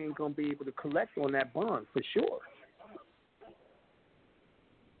understand. They ain't going to be able to collect on that bond for sure.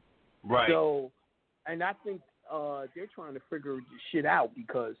 Right. So, and I think they're trying to figure this shit out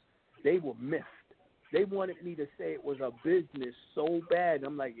because they were miffed. They wanted me to say it was a business so bad.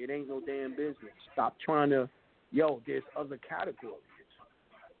 I'm like, it ain't no damn business. Stop trying to, there's other categories.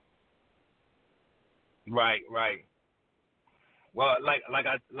 Right. Well, like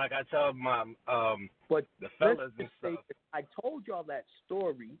I tell my but the fellas and stuff. I told y'all that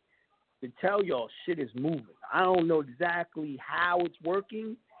story to tell y'all shit is moving. I don't know exactly how it's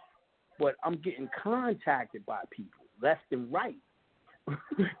working, but I'm getting contacted by people left and right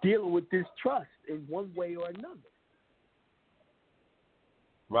dealing with this trust in one way or another.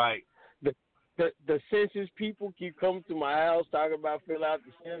 Right. The census people keep coming to my house talking about fill out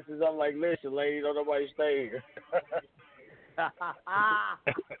the census. I'm like, listen, lady, don't nobody stay here.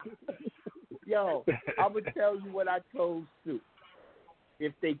 Yo, I'm going to tell you what I told Sue.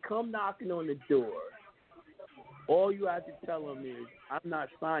 If they come knocking on the door, all you have to tell them is, I'm not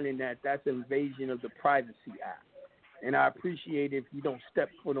signing that. That's invasion of the Privacy Act. And I appreciate if you don't step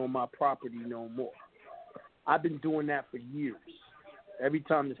foot on my property no more. I've been doing that for years. Every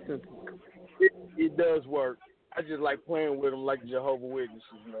time the census comes. It does work. I just like playing with them like Jehovah's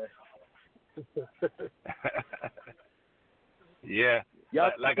Witnesses, man. Yeah.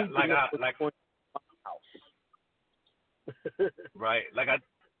 Y'all like right. Like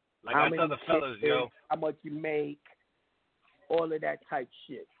I tell the fellas, how much you make, all of that type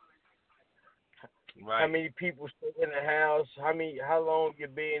shit. Right. How many people stay in the house? How long you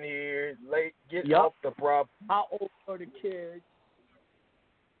been here? Get Yup. off the prop. How old are the kids?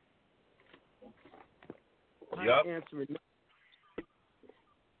 Yup. Answering.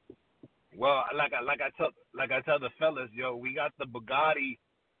 Well, like I tell the fellas, we got the Bugatti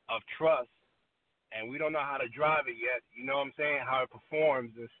of trust, and we don't know how to drive it yet. You know what I'm saying? How it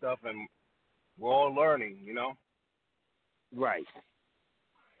performs and stuff, and we're all learning. You know. Right.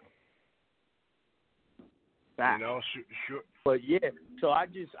 You know, sure. But yeah, so I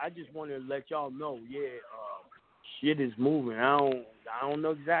just want to let y'all know, shit is moving. I don't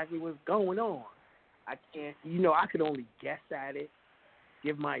know exactly what's going on. I can't, I could only guess at it,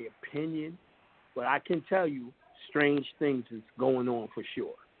 give my opinion, but I can tell you strange things is going on for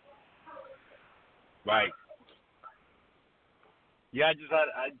sure. Right. Yeah,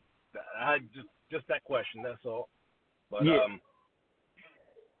 I had just that question. That's all. But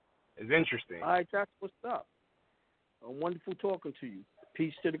it's interesting. All right, that's what's up. Wonderful talking to you.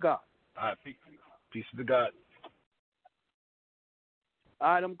 Peace to the God. All right, peace to the God.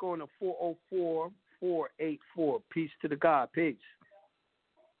 All right, I'm going to 404-484. Peace to the God. Peace.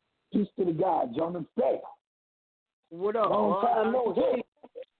 Peace to the God, Jonah Fair. What up? Long time no hear.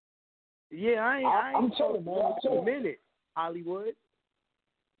 Yeah, I ain't chilling, man. For a minute, Hollywood.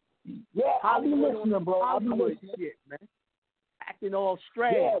 Yeah, Hollywood I'll be listening, bro. I'll be Hollywood listening. shit, man. Acting all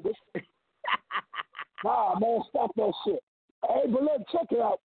strange. Yeah, nah, man, stop that shit. Hey, but look, check it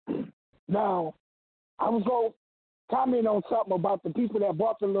out. Now, I was going to comment on something about the people that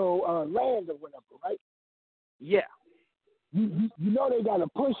bought the little land or whatever, right? Yeah. You know they got a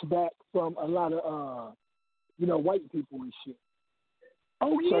pushback from a lot of, white people and shit.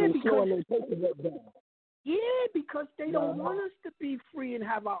 Oh, so yeah, they because they're taking that down. Yeah, because they don't want us to be free and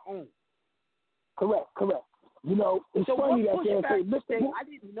have our own. Correct. It's so funny what that pushback? they say, I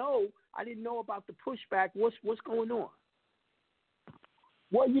didn't know about the pushback. What's going on?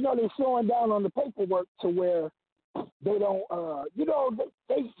 Well, they're slowing down on the paperwork to where they don't,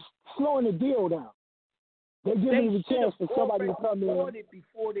 they slowing the deal down. They're giving the chance for somebody to come in. It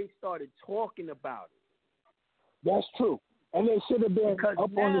before they started talking about it. That's true. And they should have been because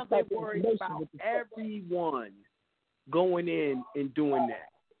up now on this type they of worry information. about everyone going in and doing that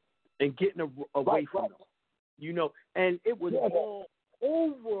and getting away from them. And it was all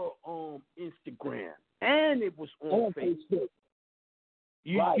over Instagram and it was on Facebook.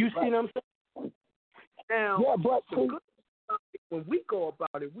 You see what I'm saying? Now, but the good when we go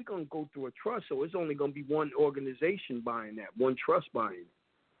about it, we're going to go through a trust, so it's only going to be one organization buying that, one trust buying it.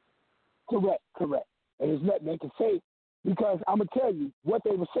 Correct. And there's nothing they can say, because I'm going to tell you, what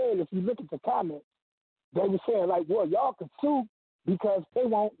they were saying, if you look at the comments, they were saying, like, well, y'all can sue because they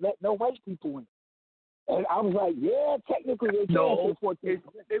won't let no white people in. And I was like, yeah, technically they can. No, it would be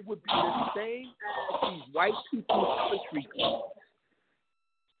the same as these white people's country clubs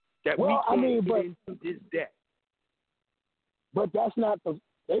that we can't get into this debt. But that's not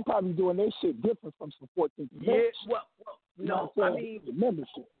they probably doing their shit different from some 14th Amendment. Yeah, no, I mean, the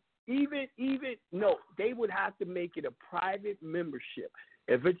membership. Even no, they would have to make it a private membership.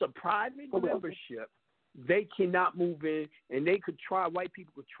 If it's a private membership, they cannot move in, and white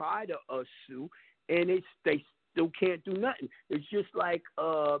people could try to sue, and they still can't do nothing. It's just like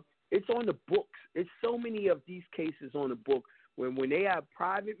it's on the books. It's so many of these cases on the book when they have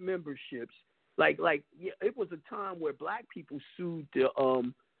private memberships. Like it was a time where black people sued to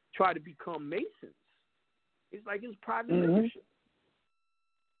try to become Masons. It's like it's private membership.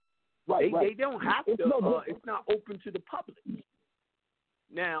 They don't have to. It's not open to the public.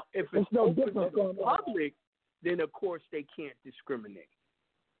 Now, if it's open to the public, then of course they can't discriminate.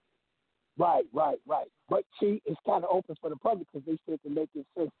 Right. But see, it's kind of open for the public because they said to make it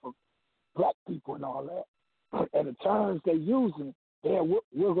safe for black people and all that. And the terms they're using, they'll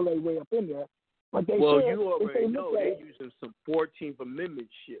wiggle their way up in there. But you already know they're using some 14th Amendment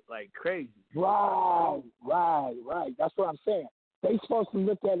shit like crazy. Right. That's what I'm saying. They supposed to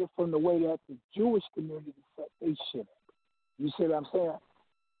look at it from the way that the Jewish community set their shit up. You see what I'm saying?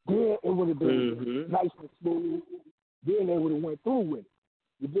 Then it would have been nice and smooth. Then they would have went through with it.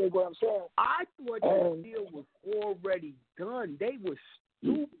 You dig what I'm saying? I thought the deal was already done. They were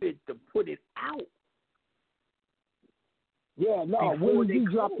stupid to put it out. Yeah, no. When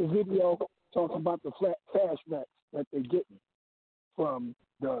you dropped the video talking about the flashbacks that they're getting from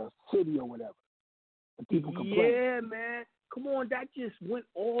the city or whatever, the people complain. Yeah, man. Come on, that just went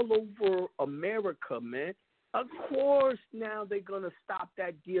all over America, man. Of course, now they're going to stop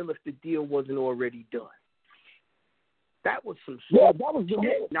that deal if the deal wasn't already done. That was some shit. Yeah, that was the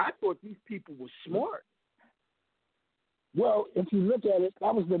main. Now, I thought these people were smart. Well, if you look at it,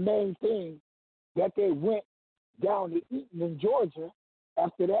 that was the main thing that they went down to Eaton in Georgia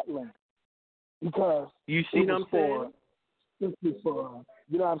after that land. Because you see what I'm saying? Simply for,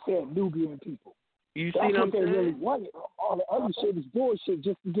 you know what I'm saying, Nubian people. You That's see what I'm they saying? really wanted. All the other shit was bullshit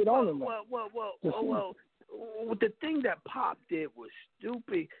just to get on the land. Well, the thing that Pop did was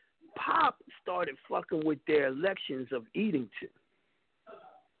stupid. Pop started fucking with their elections of Edenton.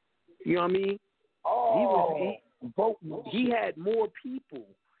 You know what I mean? He had more people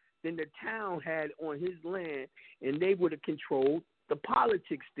than the town had on his land, and they would have controlled the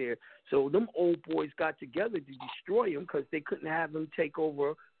politics there. So them old boys got together to destroy him because they couldn't have him take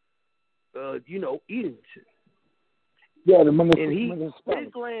over, Edenton. Yeah,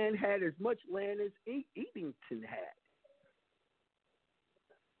 his land had as much land as Edenton had.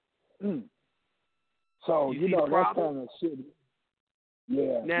 So, that's kind of shitty.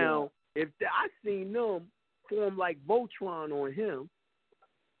 Yeah. Now, if I seen them form like Voltron on him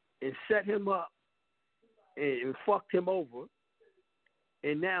and set him up and fucked him over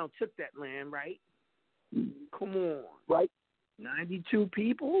and now took that land, right? Come on. Right. 92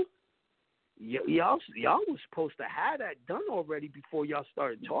 people? y'all was supposed to have that done already before y'all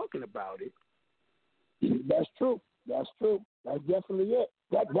started talking about it. That's true. That's definitely it.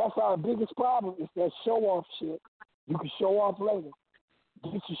 That's our biggest problem is that show off shit. You can show off later.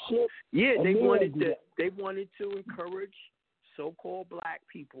 Get your shit. Yeah, they wanted to encourage so-called black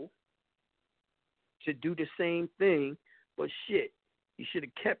people to do the same thing, but shit, you should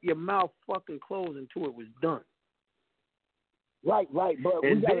have kept your mouth fucking closed until it was done. Right. But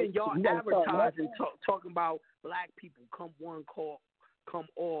and then y'all advertising, talking about black people come one call, come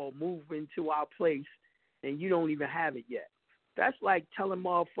all, move into our place, and you don't even have it yet. That's like telling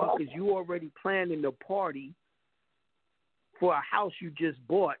motherfuckers you already planning the party for a house you just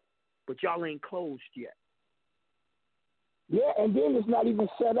bought, but y'all ain't closed yet. Yeah, and then it's not even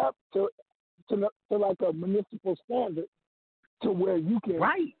set up to like a municipal standard to where you can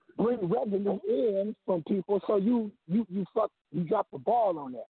bring revenue in from people. So you drop the ball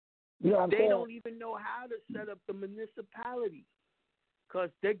on that. You know what I'm saying? They don't even know how to set up the municipality because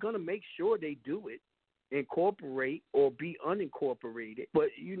they're gonna make sure they do it, incorporate or be unincorporated. But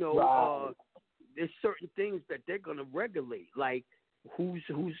there's certain things that they're gonna regulate, like who's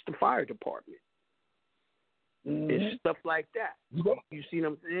the fire department and stuff like that. You see what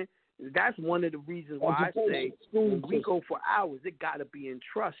I'm saying? That's one of the reasons why I say when we go for hours, it got to be in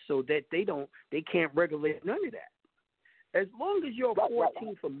trust so that they can't regulate none of that. As long as you're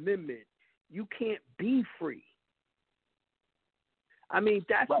 14th Amendment, you can't be free. I mean,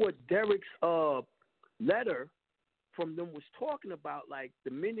 that's what Derek's letter from them was talking about. Like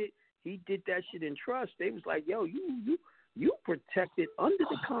the minute he did that shit in trust, they was like, "Yo, you protected under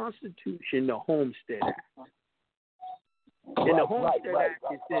the Constitution, the Homestead Act." And the Homestead Act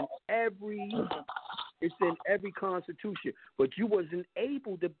is in every constitution, but you wasn't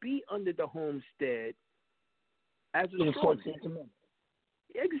able to be under the Homestead as a citizen.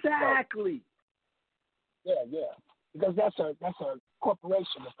 Exactly. Yeah. Because that's a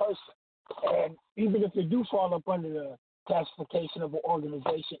corporation, a person, and even if they do fall up under the classification of an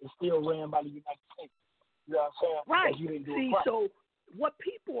organization, it's still ran by the United States. You know what I'm saying? Right. See, so what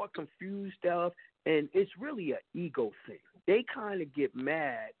people are confused of, and it's really an ego thing. They kind of get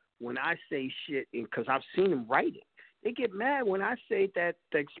mad when I say shit, because I've seen them write it. They get mad when I say that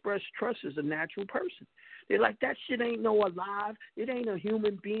the Express Trust is a natural person. They're like, that shit ain't no alive. It ain't a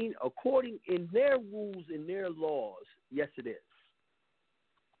human being. According in their rules and their laws, yes, it is.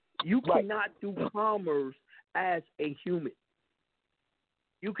 You cannot do commerce as a human.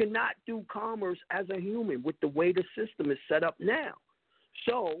 You cannot do commerce as a human with the way the system is set up now.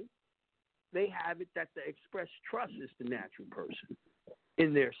 So they have it that the Express Trust is the natural person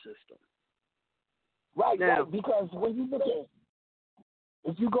in their system. Right, now, because when you look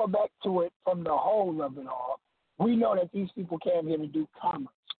at, if you go back to it from the whole of it all, we know that these people came here to do commerce.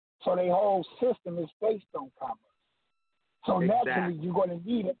 So their whole system is based on commerce. So naturally, you're going to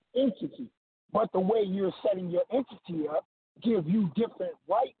need an entity. But the way you're setting your entity up gives you different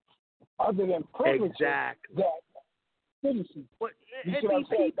rights other than privileges that citizens. But and be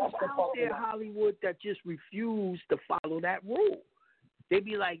people out there, Hollywood, that just refuse to follow that rule. They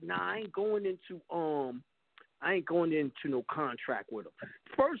be like, "Nah, I ain't going into no contract with them."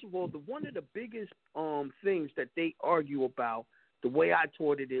 First of all, one of the biggest things that they argue about, the way I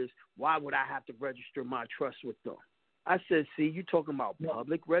taught it is, why would I have to register my trust with them? I said, see, you're talking about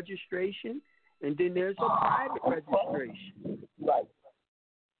public registration, and then there's a private registration. Right.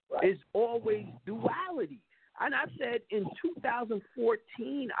 It's always duality. And I said in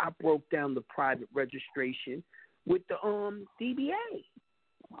 2014, I broke down the private registration with the DBA.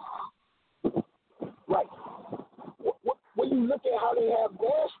 Right. When you look at how they have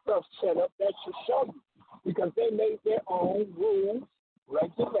their stuff set up, that should show you. Because they made their own rules,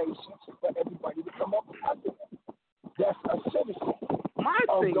 regulations for everybody to come up under them. That's a citizen. My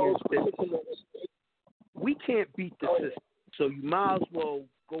thing is this. We can't beat the system, so you might as well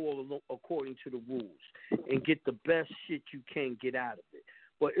go according to the rules and get the best shit you can get out of it.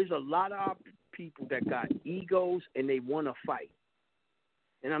 But there's a lot of people that got egos and they want to fight.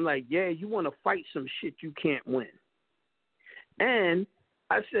 And I'm like, yeah, you want to fight some shit you can't win. And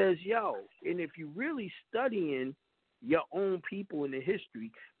I says, yo, and if you really studying your own people in the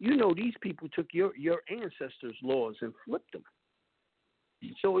history, you know these people took your ancestors' laws and flipped them.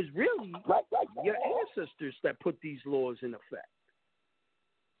 So it's really your ancestors that put these laws in effect.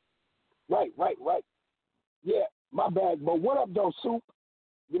 Right. Yeah, my bad. But what up, though, Soup?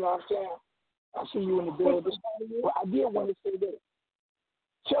 You know what I'm saying? I see you in the building. Well, I did want to say that.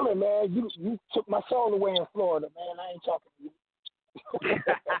 Chilling, man. You took my soul away in Florida, man. I ain't talking to you.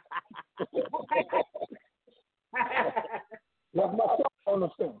 Left my soul on the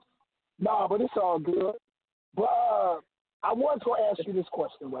fence. No, but it's all good. But I was going to ask you this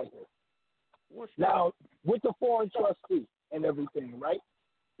question right here. What's now, with the foreign trustee and everything, right?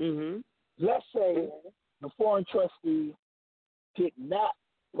 Mm-hmm. Let's say the foreign trustee did not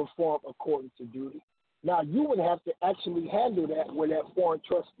perform according to duty. Now, you would have to actually handle that where that foreign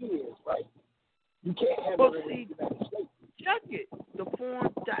trustee is, right? You can't handle it in the United States. Check it. The form,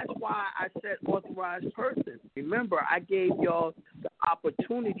 that's why I said authorized person. Remember, I gave y'all the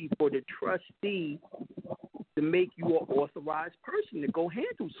opportunity for the trustee to make you an authorized person to go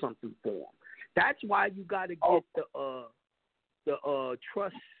handle something for them. That's why you got to get the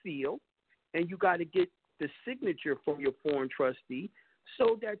trust seal, and you got to get the signature from your foreign trustee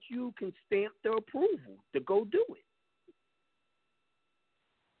so that you can stamp the approval to go do it.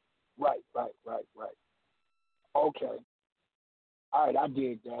 Right. Okay. All right, I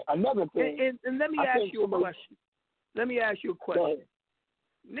dig that. Another thing. And let me ask you a question.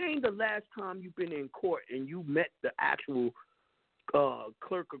 Name the last time you've been in court and you met the actual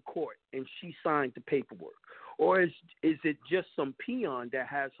clerk of court and she signed the paperwork, or is it just some peon that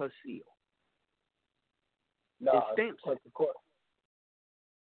has her seal? No, it stamps clerk of court.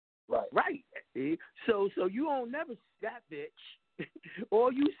 Right. So you don't never see that bitch.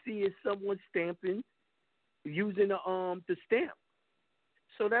 All you see is someone stamping using the stamp.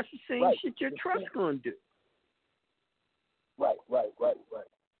 So that's the same shit your trust gonna do. Right.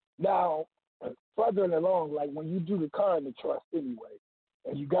 Now, further along, like when you do the car in the trust anyway,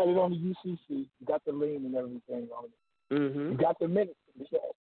 and you got it on the UCC, you got the lien and everything on it. Mm-hmm. You got the minutes from the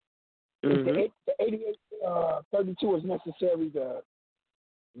trust. The 8832 is necessary to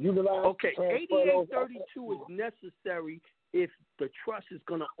utilize. Okay, 8832 is necessary if the trust is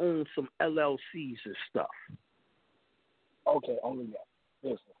going to own some LLCs and stuff. Okay, only that.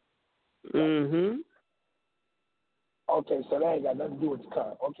 Business. Mm-hmm. Okay, so that ain't got nothing to do with the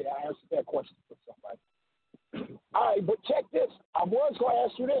car. Okay, I answered that question for somebody. All right, but check this. I was going to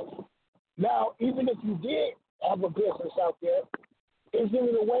ask you this. Now, even if you did have a business out there, is there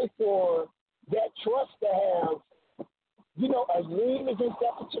a way for that trust to have, a lien against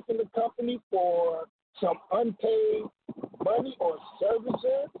that particular company for some unpaid money or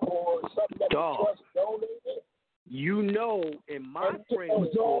services or something that the trust donated? In my frame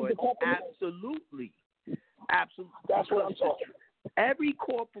of thought, absolutely. That's what I'm talking about. Every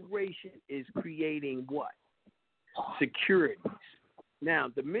corporation is creating what? Securities. Now,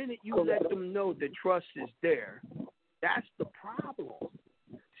 the minute you let them know the trust is there, that's the problem.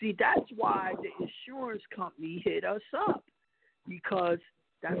 See, that's why the insurance company hit us up, because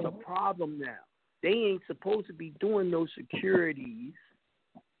that's a problem now. They ain't supposed to be doing those securities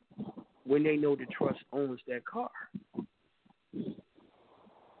when they know the trust owns that car.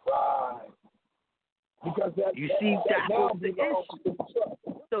 Right. Because that was the issue.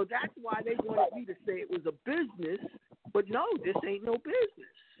 So that's why they wanted me to say it was a business, but no, this ain't no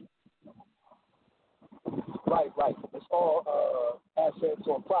business. Right. It's all assets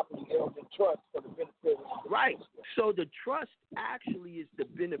or property held in trust for the benefit of the Right. So the trust actually is the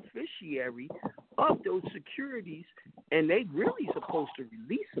beneficiary of those securities, and they really supposed to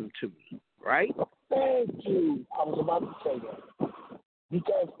release them to me, right? Thank you. I was about to say that.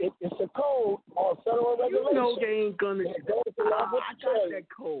 Because it's a code on federal regulation. You know they ain't gonna. I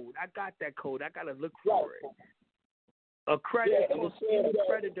got that code. I gotta look for it. A creditor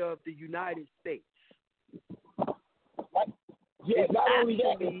of the United States. Not only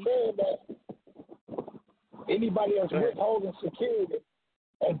that, it's saying that anybody that's withholding security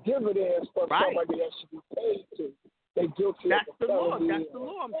and dividends from somebody that should be paid to, they guilty. That's the law. That's the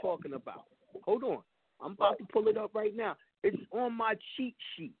law I'm talking about. Hold on. I'm about to pull it up right now. It's on my cheat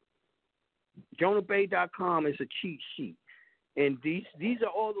sheet. JonahBay.com is a cheat sheet. And these are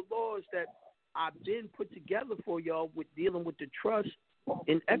all the laws that I've been put together for y'all with dealing with the trust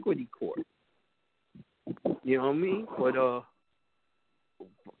in equity court. You know what I mean? But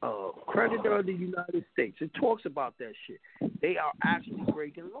creditor of the United States, it talks about that shit. They are actually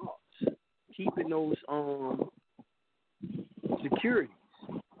breaking laws, keeping those securities.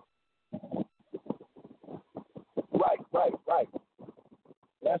 Right.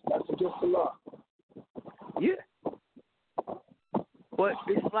 That's against the law. Yeah. But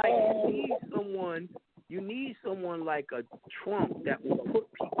it's like you need someone like a Trump that will put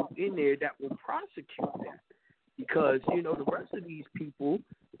people in there that will prosecute that. Because, the rest of these people,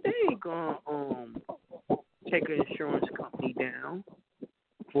 they ain't gonna take an insurance company down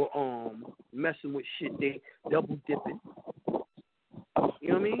for messing with shit, they double dipping. You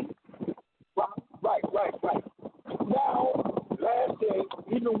know what I mean? Right. Now, last day,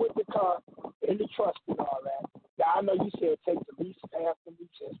 even with the car and the trust and all that, now I know you said take the lease, half the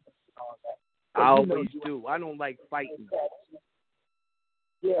lease and all always do. I don't like fighting.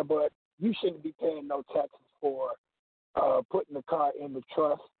 Yeah, but you shouldn't be paying no taxes for putting the car in the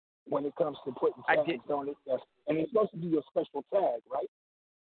trust when it comes to putting tags on it. And it's supposed to be a special tag, right?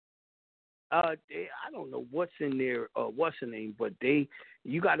 I don't know what's in there, what's the name, but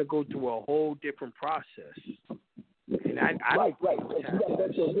you got to go through a whole different process. And I right. don't Because you got to go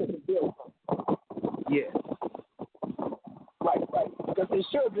to a different bill. Yeah. Right. Because it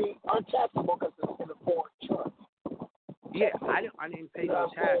should be untaxable because it's in a foreign trust. Yeah, I didn't pay no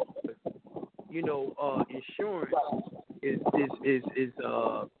tax, but insurance is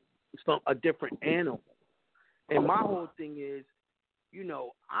a different animal. And my whole thing is,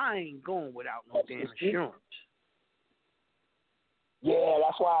 I ain't going without no damn insurance. Yeah,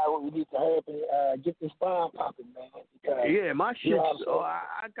 that's why we need to hurry up and get this bond popping, man. Because, yeah, my shit.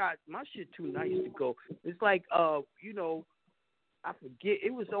 I got my shit too nice to go. It's like, I forget.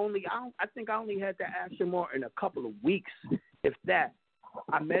 It was only. I think I only had to ask him more in a couple of weeks, if that.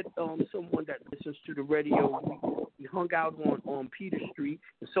 I met someone that listens to the radio. We hung out on Peter Street,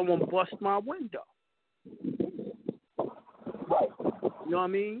 and someone bust my window. Right. You know what I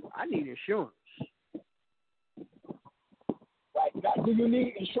mean? I need insurance. Right. Now, do you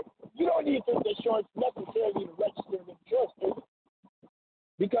need insurance? You don't need insurance necessarily to register the trust, do you?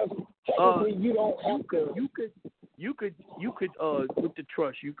 Because technically you don't have to. You could with the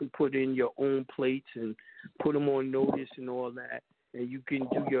trust, you can put in your own plates and put them on notice and all that, and you can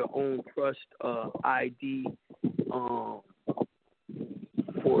do your own trust ID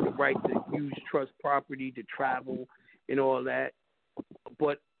for the right to use trust property to travel and all that.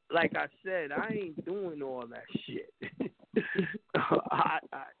 But like I said, I ain't doing all that shit. I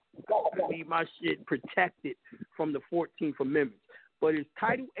need my shit protected from the 14th Amendment. But it's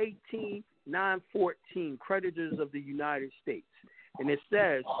Title 18, 914, Creditors of the United States. And it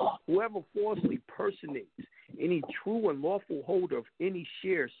says, whoever falsely personates any true and lawful holder of any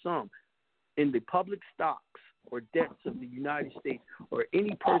share sum in the public stocks or debts of the United States, or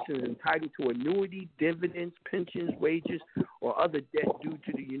any person entitled to annuity, dividends, pensions, wages, or other debt due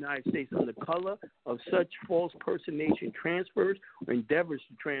to the United States on the color of such false personation transfers or endeavors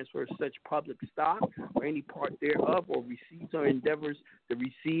to transfer such public stock or any part thereof, or receives or endeavors to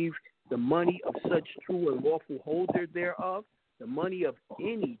receive the money of such true and lawful holder thereof, the money of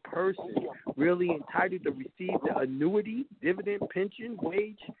any person really entitled to receive the annuity, dividend, pension,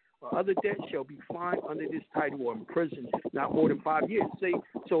 wage, or other debt shall be fined under this title or imprisoned not more than 5 years.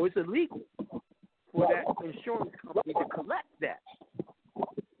 So it's illegal for that insurance company to collect that.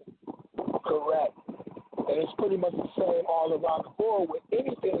 Correct. And it's pretty much the same all around the board with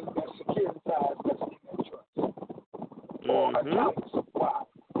anything that's securitized that's in that trust. Or accounts. Wow.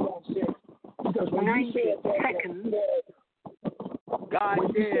 You know what I'm saying? Because when you said that,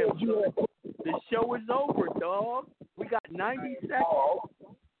 goddamn, the show is over, dog. We got 90 seconds.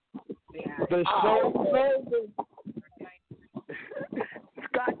 The show's over.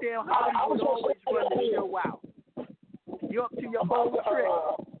 Goddamn, how you always run the show out? You're up to your whole trick.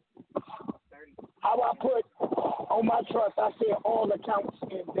 How I put on my trust, I said all accounts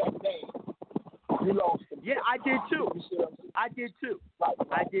in that name. Yeah, I did too.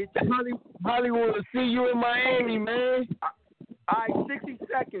 Hollywood, see you in Miami, man. All right, 60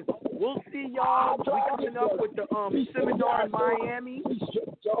 seconds. We'll see y'all. We coming up with the seminar in Miami. Peace to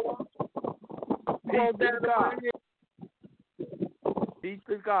God. Peace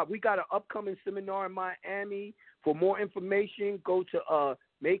to God. We got an upcoming seminar in Miami. For more information, go to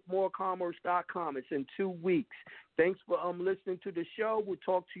makemorecommerce.com. It's in 2 weeks. Thanks for listening to the show. We'll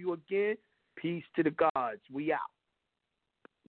talk to you again. Peace to the gods. We out.